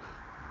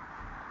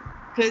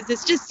 Because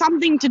it's just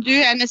something to do,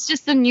 and it's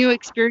just a new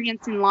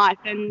experience in life.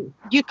 And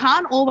you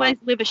can't always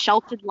live a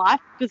sheltered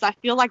life, because I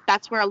feel like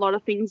that's where a lot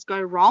of things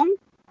go wrong.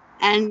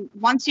 And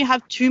once you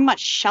have too much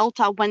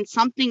shelter, when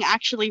something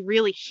actually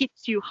really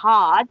hits you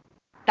hard,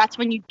 that's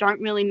when you don't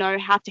really know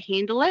how to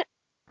handle it.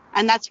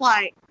 And that's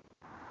why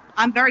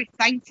I'm very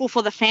thankful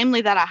for the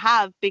family that I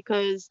have,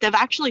 because they've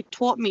actually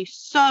taught me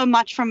so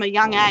much from a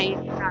young age.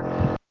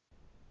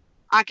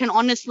 I can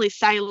honestly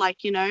say,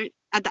 like, you know,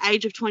 at the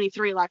age of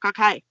 23, like,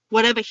 okay,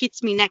 whatever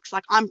hits me next,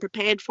 like, I'm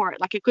prepared for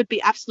it. Like, it could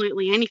be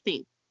absolutely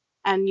anything.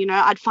 And, you know,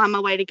 I'd find my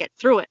way to get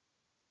through it.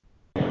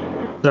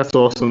 That's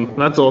awesome.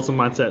 That's awesome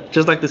mindset.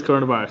 Just like this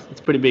coronavirus,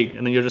 it's pretty big,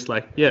 and then you're just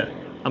like, yeah,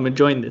 I'm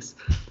enjoying this.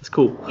 That's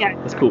cool. Yeah.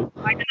 That's cool.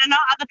 Like, I know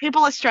other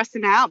people are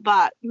stressing out,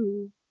 but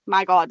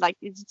my God, like,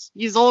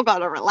 you've all got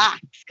to relax,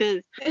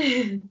 because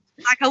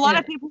like a lot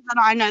of people that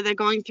I know, they're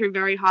going through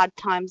very hard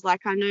times.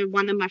 Like, I know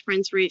one of my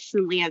friends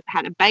recently has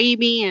had a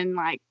baby, and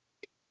like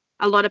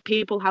a lot of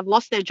people have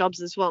lost their jobs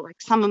as well.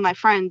 Like some of my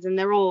friends, and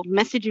they're all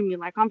messaging me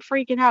like, I'm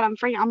freaking out.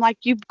 I'm like,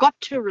 you've got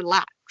to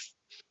relax.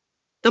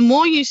 The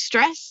more you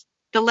stress,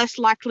 the less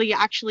likely you're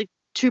actually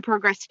to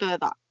progress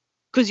further,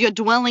 because you're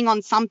dwelling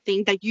on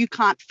something that you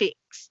can't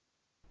fix.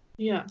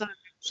 Yeah.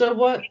 So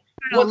what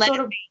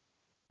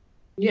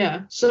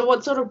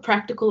sort of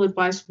practical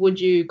advice would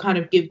you kind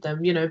of give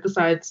them, you know,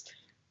 besides,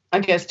 I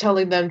guess,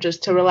 telling them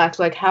just to relax?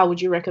 Like, how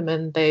would you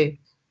recommend they,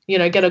 you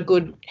know, get a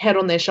good head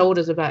on their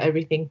shoulders about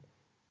everything?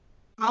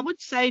 I would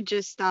say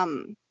just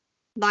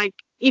like,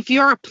 if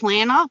you're a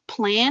planner,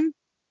 plan,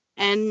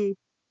 and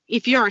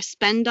if you're a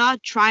spender,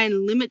 try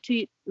and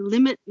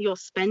limit your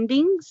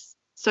spendings.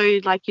 So,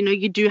 like, you know,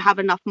 you do have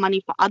enough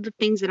money for other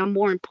things that are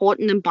more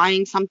important than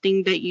buying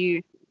something that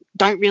you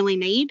don't really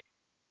need.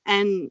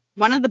 And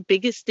one of the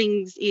biggest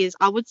things is,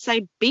 I would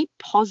say, be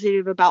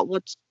positive about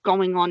what's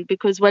going on,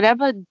 because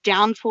whatever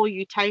downfall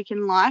you take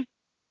in life,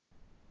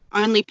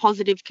 only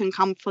positive can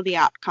come for the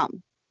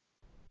outcome.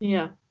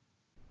 Yeah.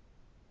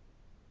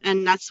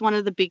 And that's one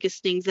of the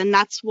biggest things. And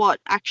that's what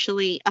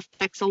actually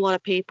affects a lot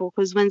of people,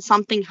 because when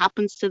something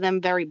happens to them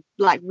very,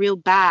 like, real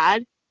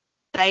bad,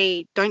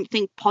 they don't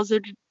think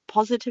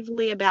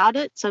positively about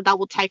it. So that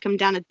will take them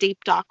down a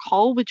deep, dark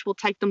hole, which will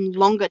take them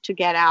longer to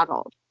get out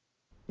of.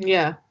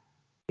 Yeah.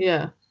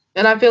 Yeah.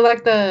 And I feel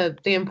like the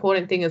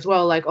important thing as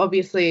well, like,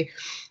 obviously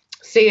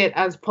see it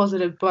as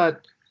positive,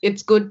 but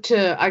it's good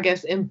to, I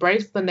guess,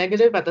 embrace the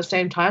negative at the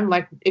same time,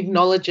 like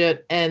acknowledge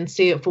it and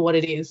see it for what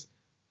it is,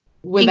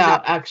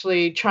 without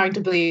actually trying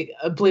to be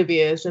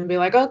oblivious and be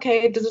like,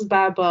 okay, this is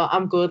bad, but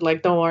I'm good.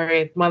 Like, don't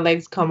worry, my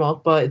legs come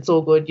off, but it's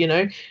all good, you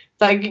know?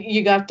 Like,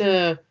 you got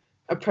to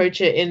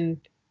approach it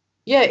in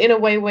a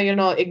way where you're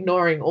not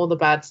ignoring all the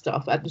bad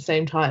stuff at the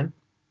same time.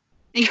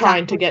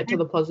 Trying to get to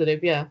the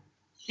positive, yeah.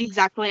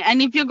 Exactly.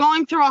 And if you're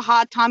going through a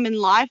hard time in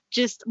life,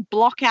 just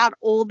block out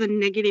all the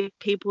negative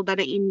people that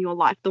are in your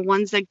life, the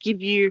ones that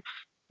give you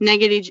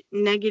negative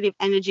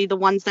energy, the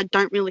ones that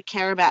don't really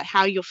care about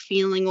how you're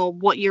feeling or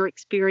what you're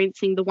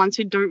experiencing, the ones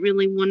who don't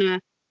really want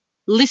to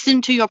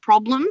listen to your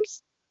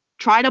problems.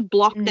 Try to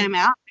block them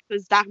out,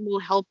 because that will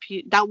help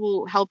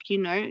you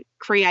know,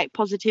 create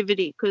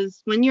positivity,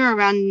 because when you're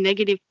around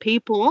negative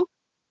people,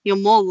 you're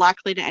more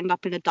likely to end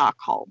up in a dark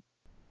hole.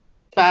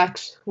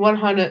 Facts.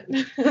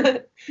 100.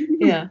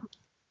 Yeah.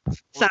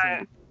 So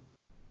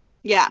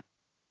yeah.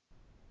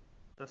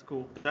 That's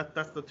cool.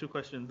 That's the two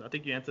questions. I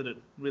think you answered it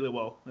really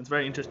well. It's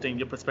very interesting,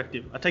 your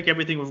perspective. I take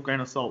everything with a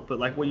grain of salt, but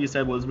like what you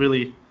said was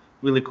really,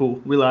 really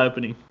cool, really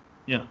eye-opening.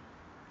 Yeah.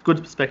 Good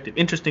perspective.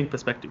 Interesting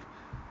perspective.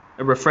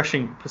 A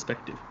refreshing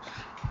perspective.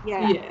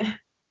 Yeah.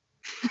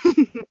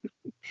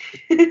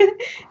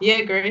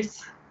 Yeah,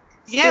 Grace.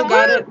 Still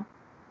got it.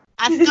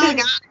 I still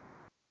got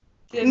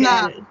it.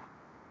 Got it.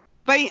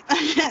 But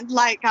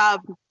like I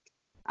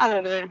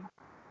don't know.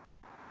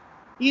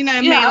 You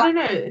know me, I don't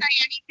know. I don't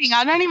say anything.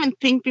 I don't even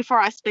think before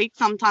I speak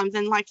sometimes.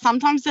 And like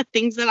sometimes the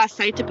things that I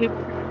say to people,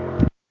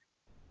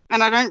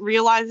 and I don't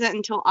realize it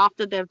until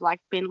after they've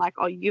like been like,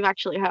 oh, you've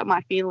actually hurt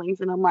my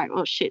feelings. And I'm like,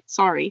 oh shit,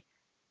 sorry.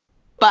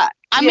 But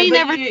I mean,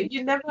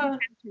 you never.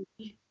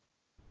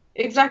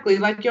 Exactly.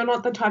 Like, you're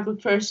not the type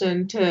of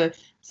person to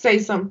say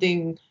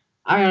something,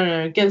 I don't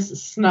know, guess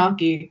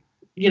snarky,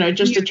 you know,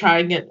 just to try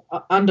and get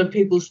under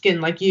people's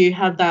skin. Like, you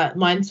have that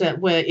mindset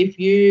where if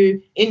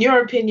you, in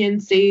your opinion,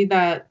 see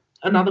that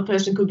another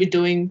person could be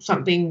doing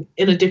something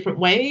in a different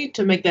way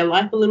to make their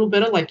life a little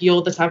better, like,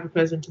 you're the type of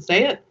person to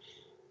say it.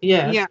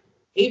 Yeah.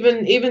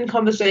 Even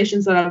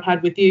conversations that I've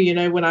had with you, you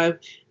know, when I've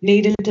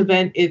needed to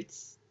vent,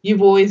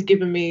 you've always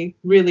given me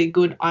really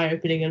good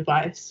eye-opening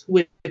advice,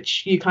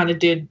 which you kind of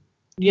did,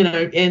 you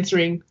know,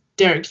 answering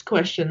Derek's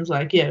questions,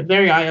 like, yeah,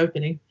 very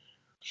eye-opening.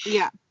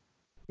 Yeah.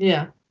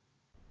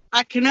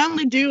 I can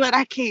only do what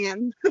I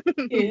can.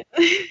 Yeah.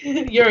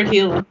 You're a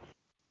healer.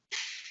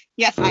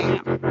 Yes, I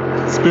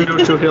am.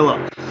 Spiritual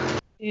healer.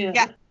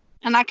 Yeah.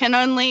 And I can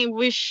only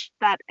wish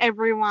that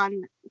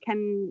everyone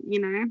can, you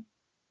know,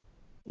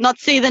 not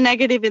see the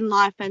negative in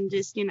life and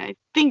just, you know,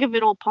 think of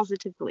it all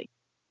positively.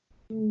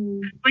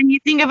 When you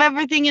think of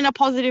everything in a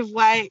positive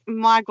way,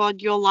 my God,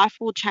 your life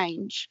will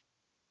change.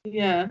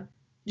 Yeah.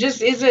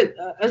 Just, is it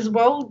as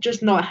well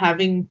just not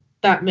having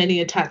that many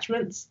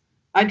attachments,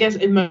 I guess,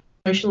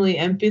 emotionally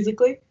and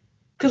physically?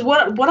 Because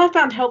what I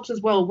found helps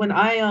as well, when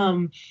I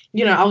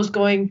you know, I was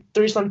going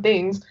through some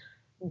things,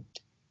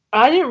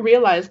 I didn't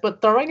realize,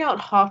 but throwing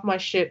out half my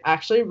shit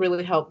actually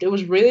really helped. It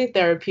was really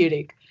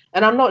therapeutic.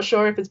 And I'm not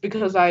sure if it's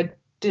because I'd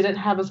didn't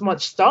have as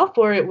much stuff,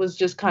 or it was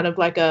just kind of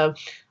like I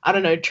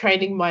don't know,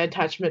 training my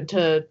attachment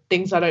to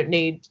things I don't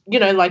need,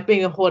 like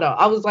being a hoarder.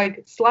 I was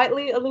like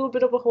slightly a little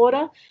bit of a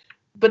hoarder,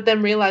 but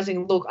then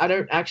realizing, look, I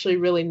don't actually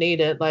really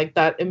need it. Like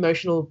that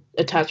emotional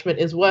attachment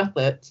is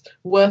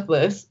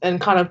worthless, and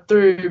kind of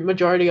threw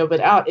majority of it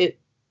out. It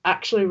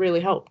actually really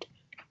helped.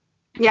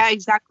 Yeah,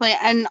 exactly.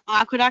 And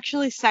I could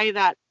actually say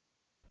that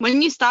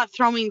when you start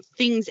throwing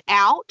things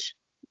out,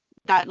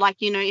 that like,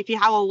 if you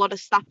have a lot of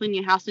stuff in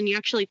your house and you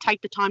actually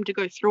take the time to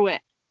go through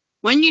it,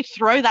 when you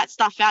throw that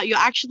stuff out, you're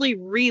actually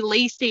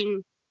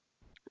releasing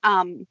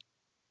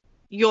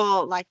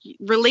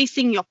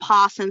your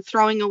past and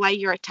throwing away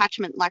your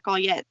attachment. Like, oh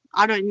yeah,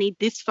 I don't need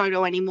this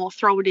photo anymore,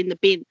 throw it in the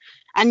bin.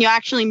 And you're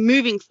actually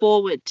moving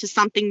forward to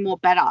something more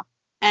better.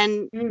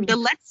 And the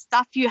less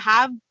stuff you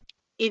have,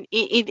 it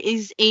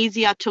is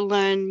easier to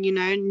learn,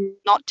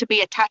 not to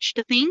be attached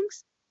to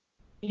things.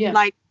 Yeah.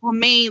 Like for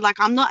me, like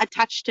I'm not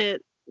attached to,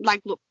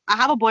 like, look, I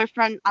have a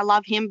boyfriend, I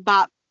love him,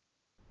 but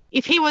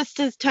if he was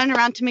to turn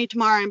around to me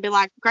tomorrow and be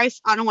like, Grace,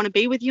 I don't want to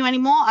be with you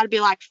anymore, I'd be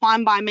like,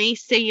 fine by me,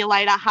 see you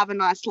later, have a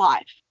nice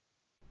life.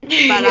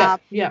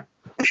 But yeah.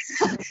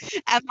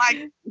 and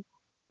like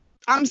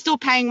I'm still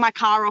paying my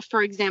car off,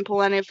 for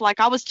example, and if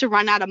like I was to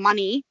run out of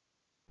money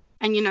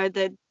and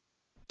the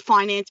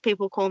finance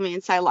people call me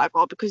and say like,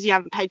 oh, because you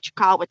haven't paid your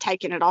car, we're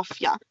taking it off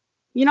you.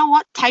 You know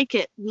what? Take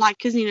it. Like,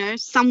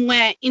 because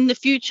somewhere in the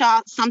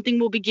future something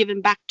will be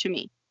given back to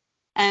me.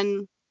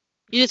 And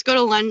you just got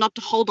to learn not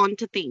to hold on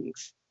to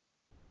things.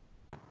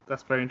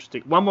 That's very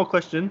interesting. One more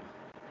question.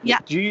 Yeah.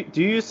 Do you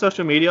use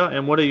social media,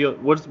 and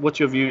what's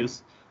your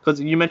views?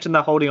 Because you mentioned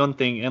that holding on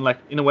thing, and like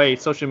in a way,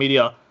 social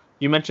media.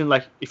 You mentioned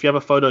like if you have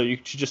a photo, you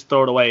should just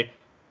throw it away.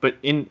 But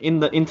in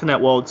the internet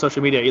world,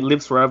 social media, it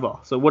lives forever.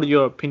 So what are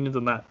your opinions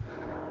on that?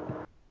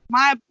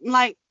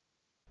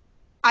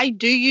 I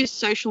do use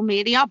social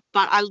media,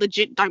 but I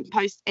legit don't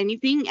post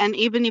anything. And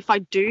even if I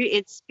do,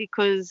 it's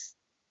because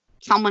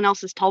someone else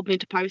has told me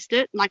to post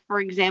it. Like, for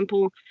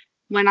example,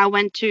 when I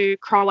went to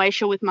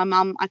Croatia with my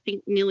mum, I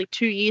think nearly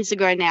 2 years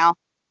ago now,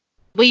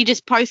 we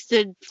just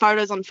posted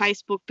photos on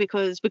Facebook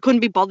because we couldn't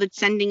be bothered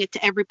sending it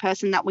to every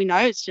person that we know.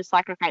 It's just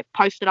like, okay,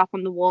 post it up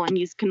on the wall and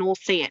you can all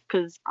see it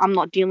because I'm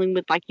not dealing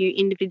with like you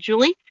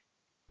individually.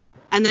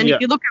 And then if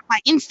you look at my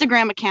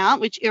Instagram account,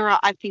 which Ira,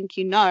 I think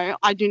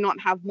I do not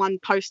have one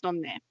post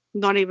on there,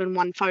 not even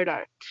one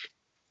photo.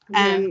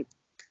 And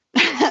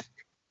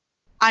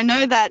I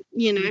know that,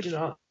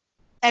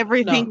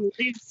 everything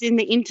lives in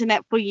the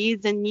internet for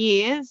years and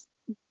years,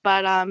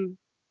 but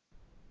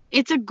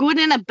it's a good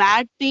and a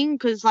bad thing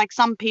because like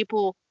some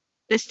people,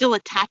 they're still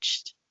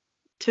attached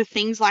to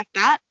things like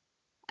that.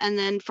 And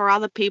then for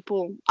other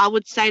people, I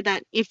would say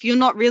that if you're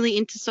not really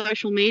into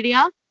social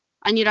media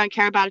and you don't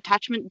care about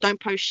attachment, don't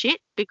post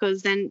shit,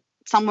 because then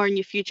somewhere in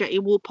your future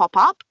it will pop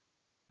up.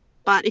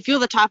 But if you're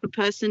the type of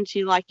person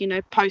to like,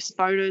 post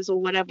photos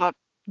or whatever,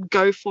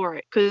 go for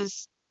it.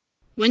 Because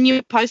when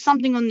you post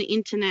something on the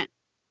internet,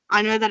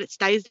 I know that it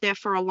stays there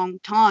for a long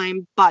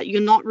time, but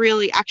you're not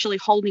really actually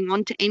holding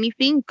on to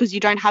anything because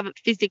you don't have it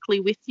physically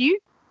with you.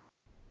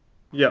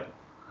 Yeah.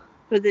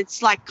 Because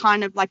it's like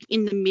kind of like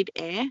in the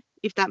mid-air,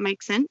 if that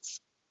makes sense.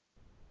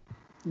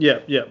 Yeah.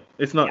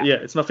 It's not. Yeah.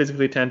 It's not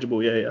physically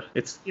tangible. Yeah.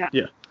 It's. Yeah.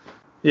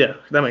 Yeah.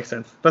 That makes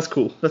sense. That's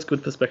cool. That's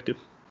good perspective.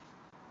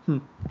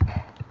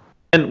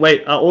 And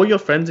wait, are all your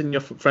friends in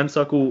your friend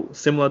circle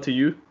similar to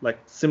you? Like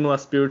similar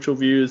spiritual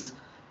views,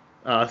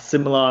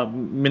 similar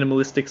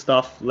minimalistic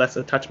stuff, less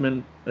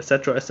attachment,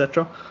 etc.,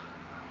 etc.?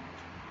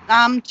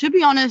 To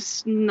be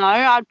honest, no.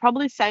 I'd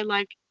probably say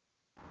like,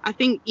 I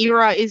think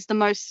Ira is the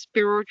most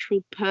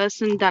spiritual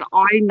person that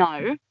I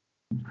know.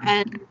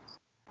 And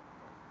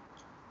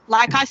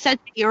like I said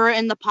to Ira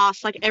in the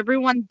past, like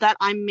everyone that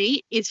I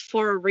meet is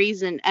for a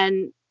reason.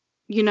 And,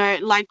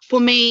 like for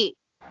me,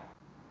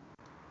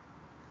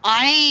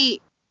 I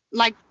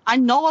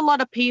know a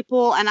lot of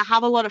people and I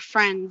have a lot of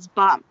friends,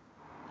 but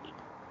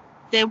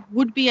there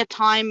would be a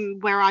time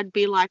where I'd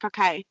be like,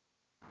 okay,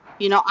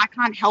 I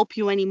can't help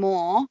you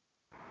anymore,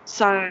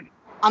 so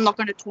I'm not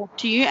going to talk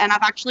to you. And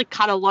I've actually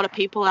cut a lot of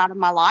people out of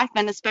my life.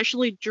 And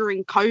especially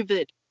during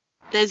COVID,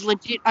 there's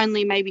legit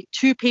only maybe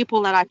 2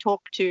 people that I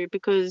talk to,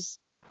 because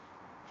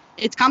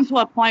it's come to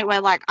a point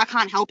where like I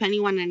can't help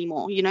anyone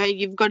anymore.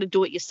 You've got to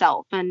do it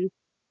yourself. And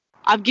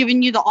I've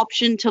given you the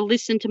option to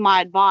listen to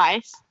my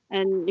advice.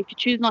 And if you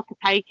choose not to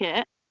take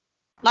it,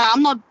 like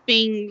I'm not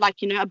being like,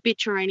 a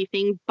bitch or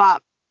anything,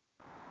 but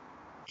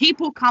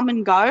people come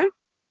and go.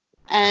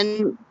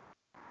 And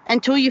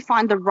until you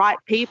find the right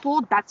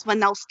people, that's when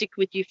they'll stick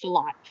with you for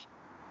life.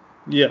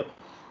 Yeah.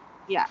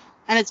 Yeah.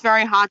 And it's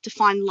very hard to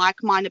find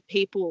like-minded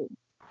people,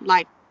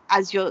 like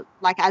as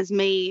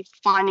me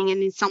finding it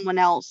in someone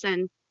else.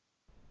 And,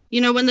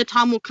 when the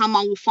time will come,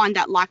 I will find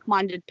that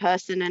like-minded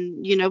person.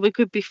 And, we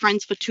could be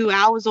friends for 2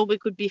 hours or we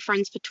could be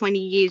friends for 20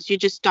 years. You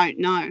just don't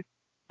know.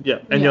 Yeah.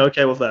 And you're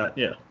okay with that.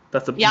 Yeah.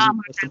 That's the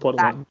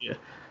important one. Yeah.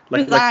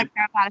 Because I don't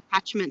care about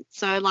attachment.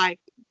 So like,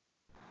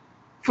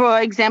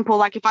 for example,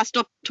 like if I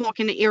stop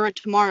talking to Ira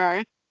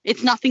tomorrow,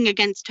 it's nothing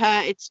against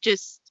her. It's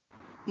just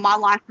my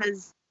life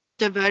has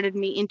diverted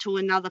me into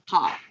another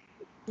path.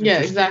 Yeah,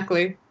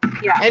 exactly.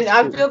 Yeah. And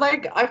I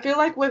feel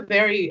like we're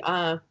very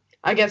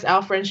I guess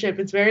our friendship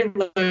is very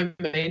low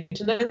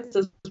maintenance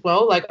as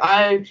well. Like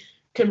I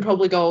can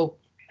probably go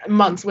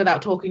months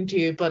without talking to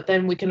you, but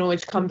then we can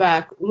always come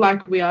back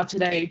like we are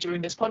today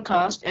during this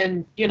podcast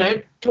and, you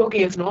know,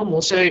 talking is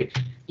normal. So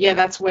yeah,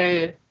 that's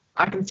where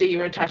I can see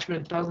your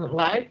attachment doesn't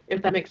lie,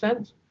 if that makes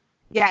sense.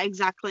 Yeah,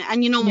 exactly.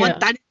 And you know Yeah. what?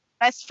 That is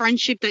the best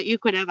friendship that you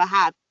could ever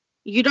have.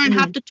 You don't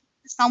have to talk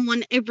to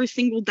someone every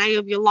single day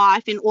of your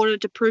life in order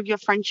to prove your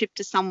friendship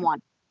to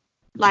someone.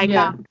 Like,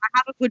 Yeah. I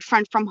have a good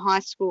friend from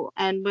high school,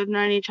 and we've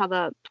known each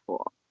other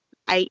for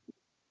eight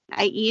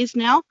years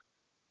now.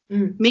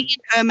 Mm. Me and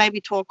her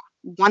maybe talk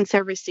once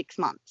every 6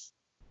 months.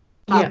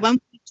 But Yeah. when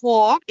we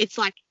talk, it's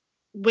like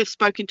we've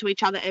spoken to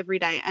each other every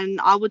day.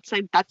 And I would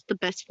say that's the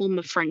best form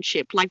of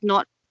friendship. Like,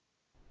 not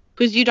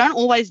because you don't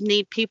always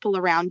need people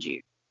around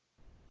you.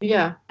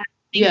 Yeah. I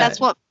think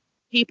that's what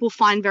people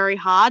find very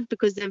hard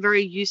because they're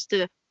very used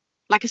to,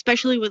 like,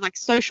 especially with like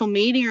social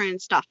media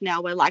and stuff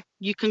now, where like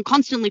you can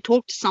constantly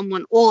talk to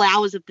someone all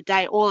hours of the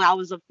day, all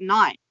hours of the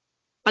night.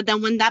 But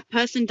then when that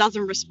person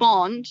doesn't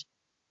respond,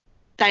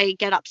 they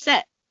get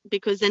upset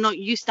because they're not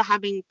used to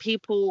having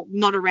people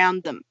not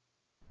around them.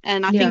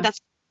 And I think that's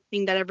the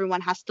thing that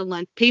everyone has to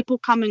learn. People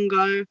come and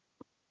go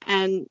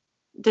and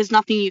there's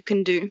nothing you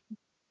can do.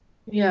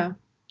 Yeah.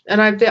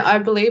 And I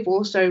believe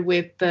also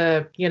with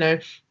the, you know,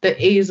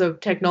 the ease of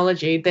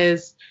technology,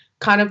 there's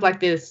kind of like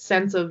this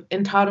sense of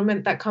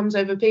entitlement that comes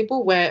over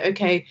people where,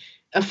 okay,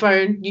 a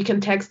phone, you can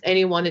text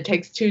anyone. It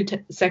takes 2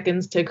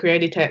 seconds to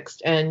create a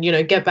text and, you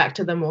know, get back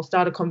to them or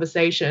start a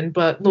conversation.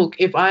 But look,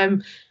 if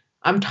I'm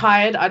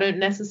tired, I don't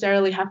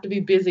necessarily have to be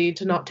busy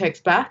to not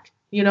text back.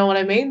 You know what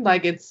I mean?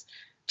 Like, it's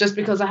just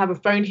because I have a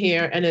phone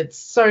here and it's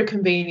so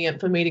convenient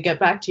for me to get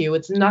back to you.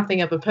 It's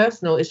nothing ever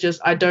personal. It's just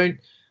either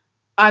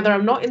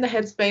I'm not in the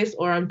headspace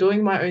or I'm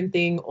doing my own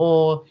thing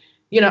or,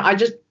 you know,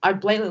 I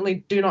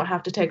blatantly do not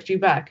have to text you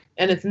back.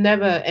 And it's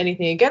never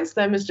anything against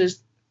them. It's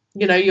just,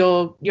 you know,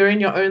 you're in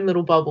your own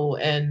little bubble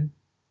and,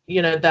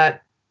 you know,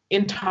 that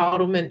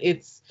entitlement,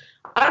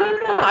 I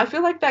don't know, I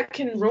feel like that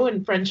can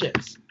ruin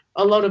friendships,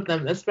 a lot of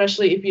them,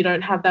 especially if you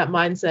don't have that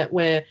mindset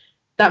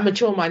that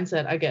mature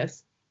mindset, I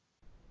guess.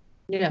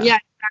 Yeah. Yeah,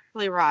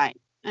 exactly right.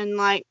 And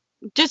like,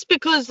 just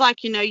because,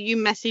 like, you know, you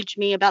message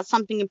me about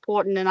something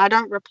important and I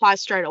don't reply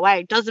straight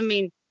away doesn't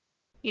mean,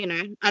 you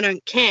know, I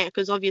don't care,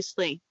 because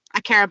obviously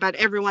I care about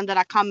everyone that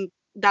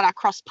I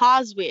cross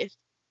paths with.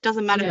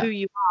 Doesn't matter who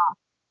you are.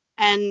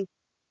 And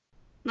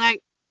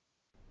like,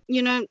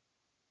 you know,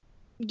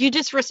 you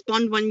just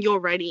respond when you're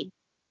ready.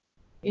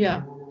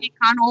 Yeah. You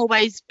can't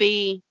always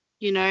be,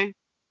 you know,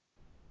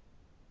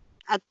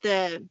 at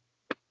the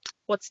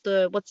what's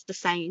the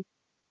saying?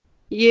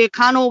 You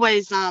can't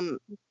always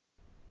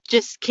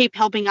just keep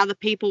helping other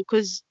people,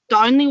 because the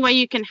only way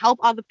you can help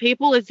other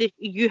people is if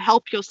you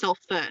help yourself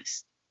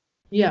first.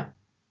 Yeah.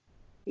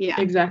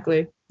 Yeah.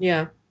 Exactly.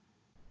 Yeah.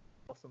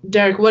 Awesome.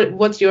 Derek,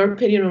 what's your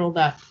opinion on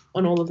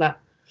all of that?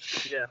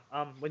 Yeah.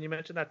 When you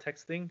mentioned that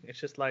text thing, it's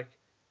just like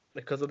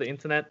because of the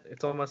internet,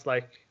 it's almost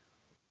like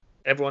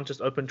everyone's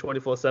just open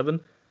 24/7.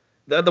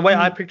 The way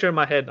I picture in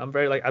my head, I'm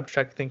very like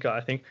abstract thinker,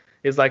 I think,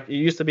 is like it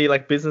used to be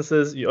like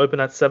businesses, you open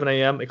at 7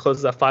 a.m., it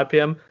closes at 5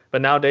 p.m.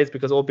 But nowadays,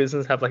 because all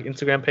businesses have like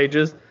Instagram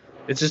pages,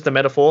 it's just a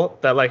metaphor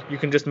that like you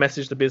can just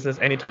message the business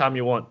anytime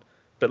you want.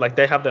 But like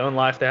they have their own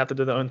life, they have to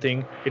do their own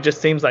thing. It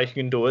just seems like you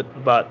can do it,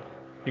 but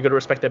you got to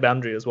respect their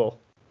boundary as well.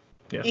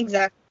 Yeah.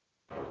 Exactly.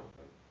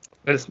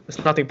 It's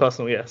nothing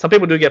personal, yeah. Some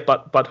people do get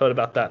butthurt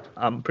about that,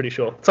 I'm pretty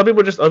sure. Some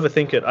people just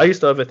overthink it. I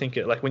used to overthink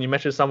it. Like when you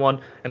message someone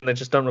and they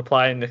just don't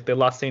reply in their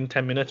last seen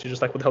 10 minutes, you're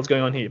just like, what the hell's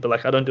going on here? But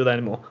like, I don't do that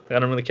anymore. Like, I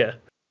don't really care.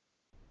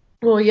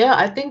 Well, yeah,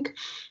 I think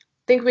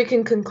we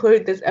can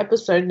conclude this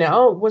episode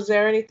now. Was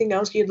there anything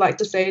else you'd like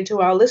to say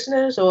to our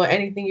listeners or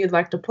anything you'd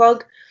like to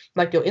plug,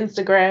 like your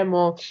Instagram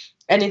or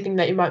anything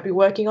that you might be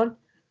working on?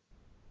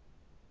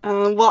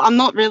 Well, I'm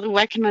not really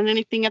working on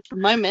anything at the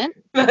moment.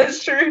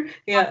 That's true.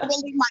 Yeah. Not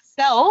really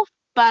myself,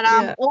 but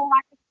all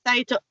I can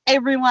say to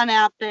everyone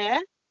out there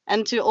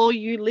and to all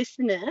you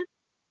listeners,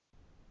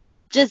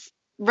 just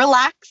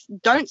relax,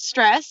 don't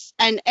stress,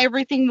 and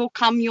everything will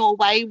come your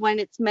way when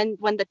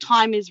the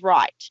time is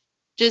right.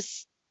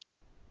 Just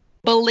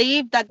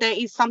believe that there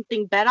is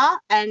something better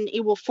and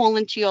it will fall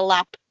into your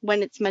lap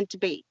when it's meant to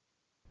be,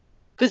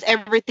 because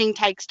everything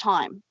takes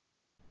time.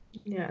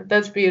 Yeah,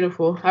 that's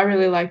beautiful. I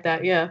really like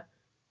that. Yeah.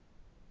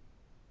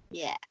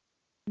 Yeah.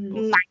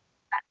 Awesome.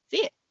 That's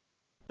it.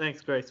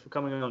 Thanks, Grace, for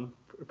coming on.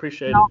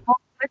 Appreciate No,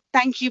 it.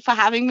 thank you for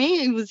having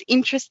me. It was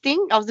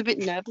interesting. I was a bit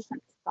nervous at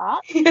the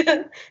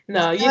start.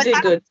 No, you did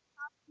good.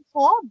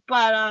 Before,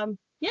 but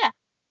yeah.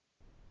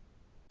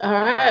 All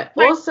right.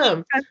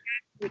 Awesome.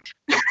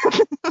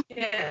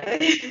 Yeah.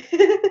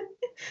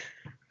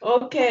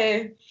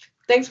 Okay.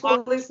 Thanks for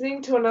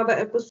listening to another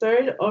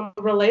episode of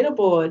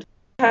Relatorboard.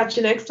 Catch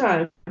you next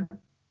time.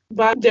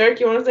 Bye.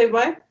 Derek, you want to say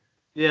bye?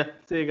 Yeah.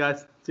 See you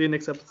guys. See you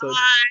next episode.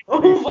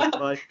 Oh, wow.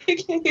 Bye.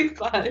 Okay,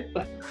 bye.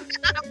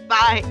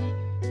 Bye.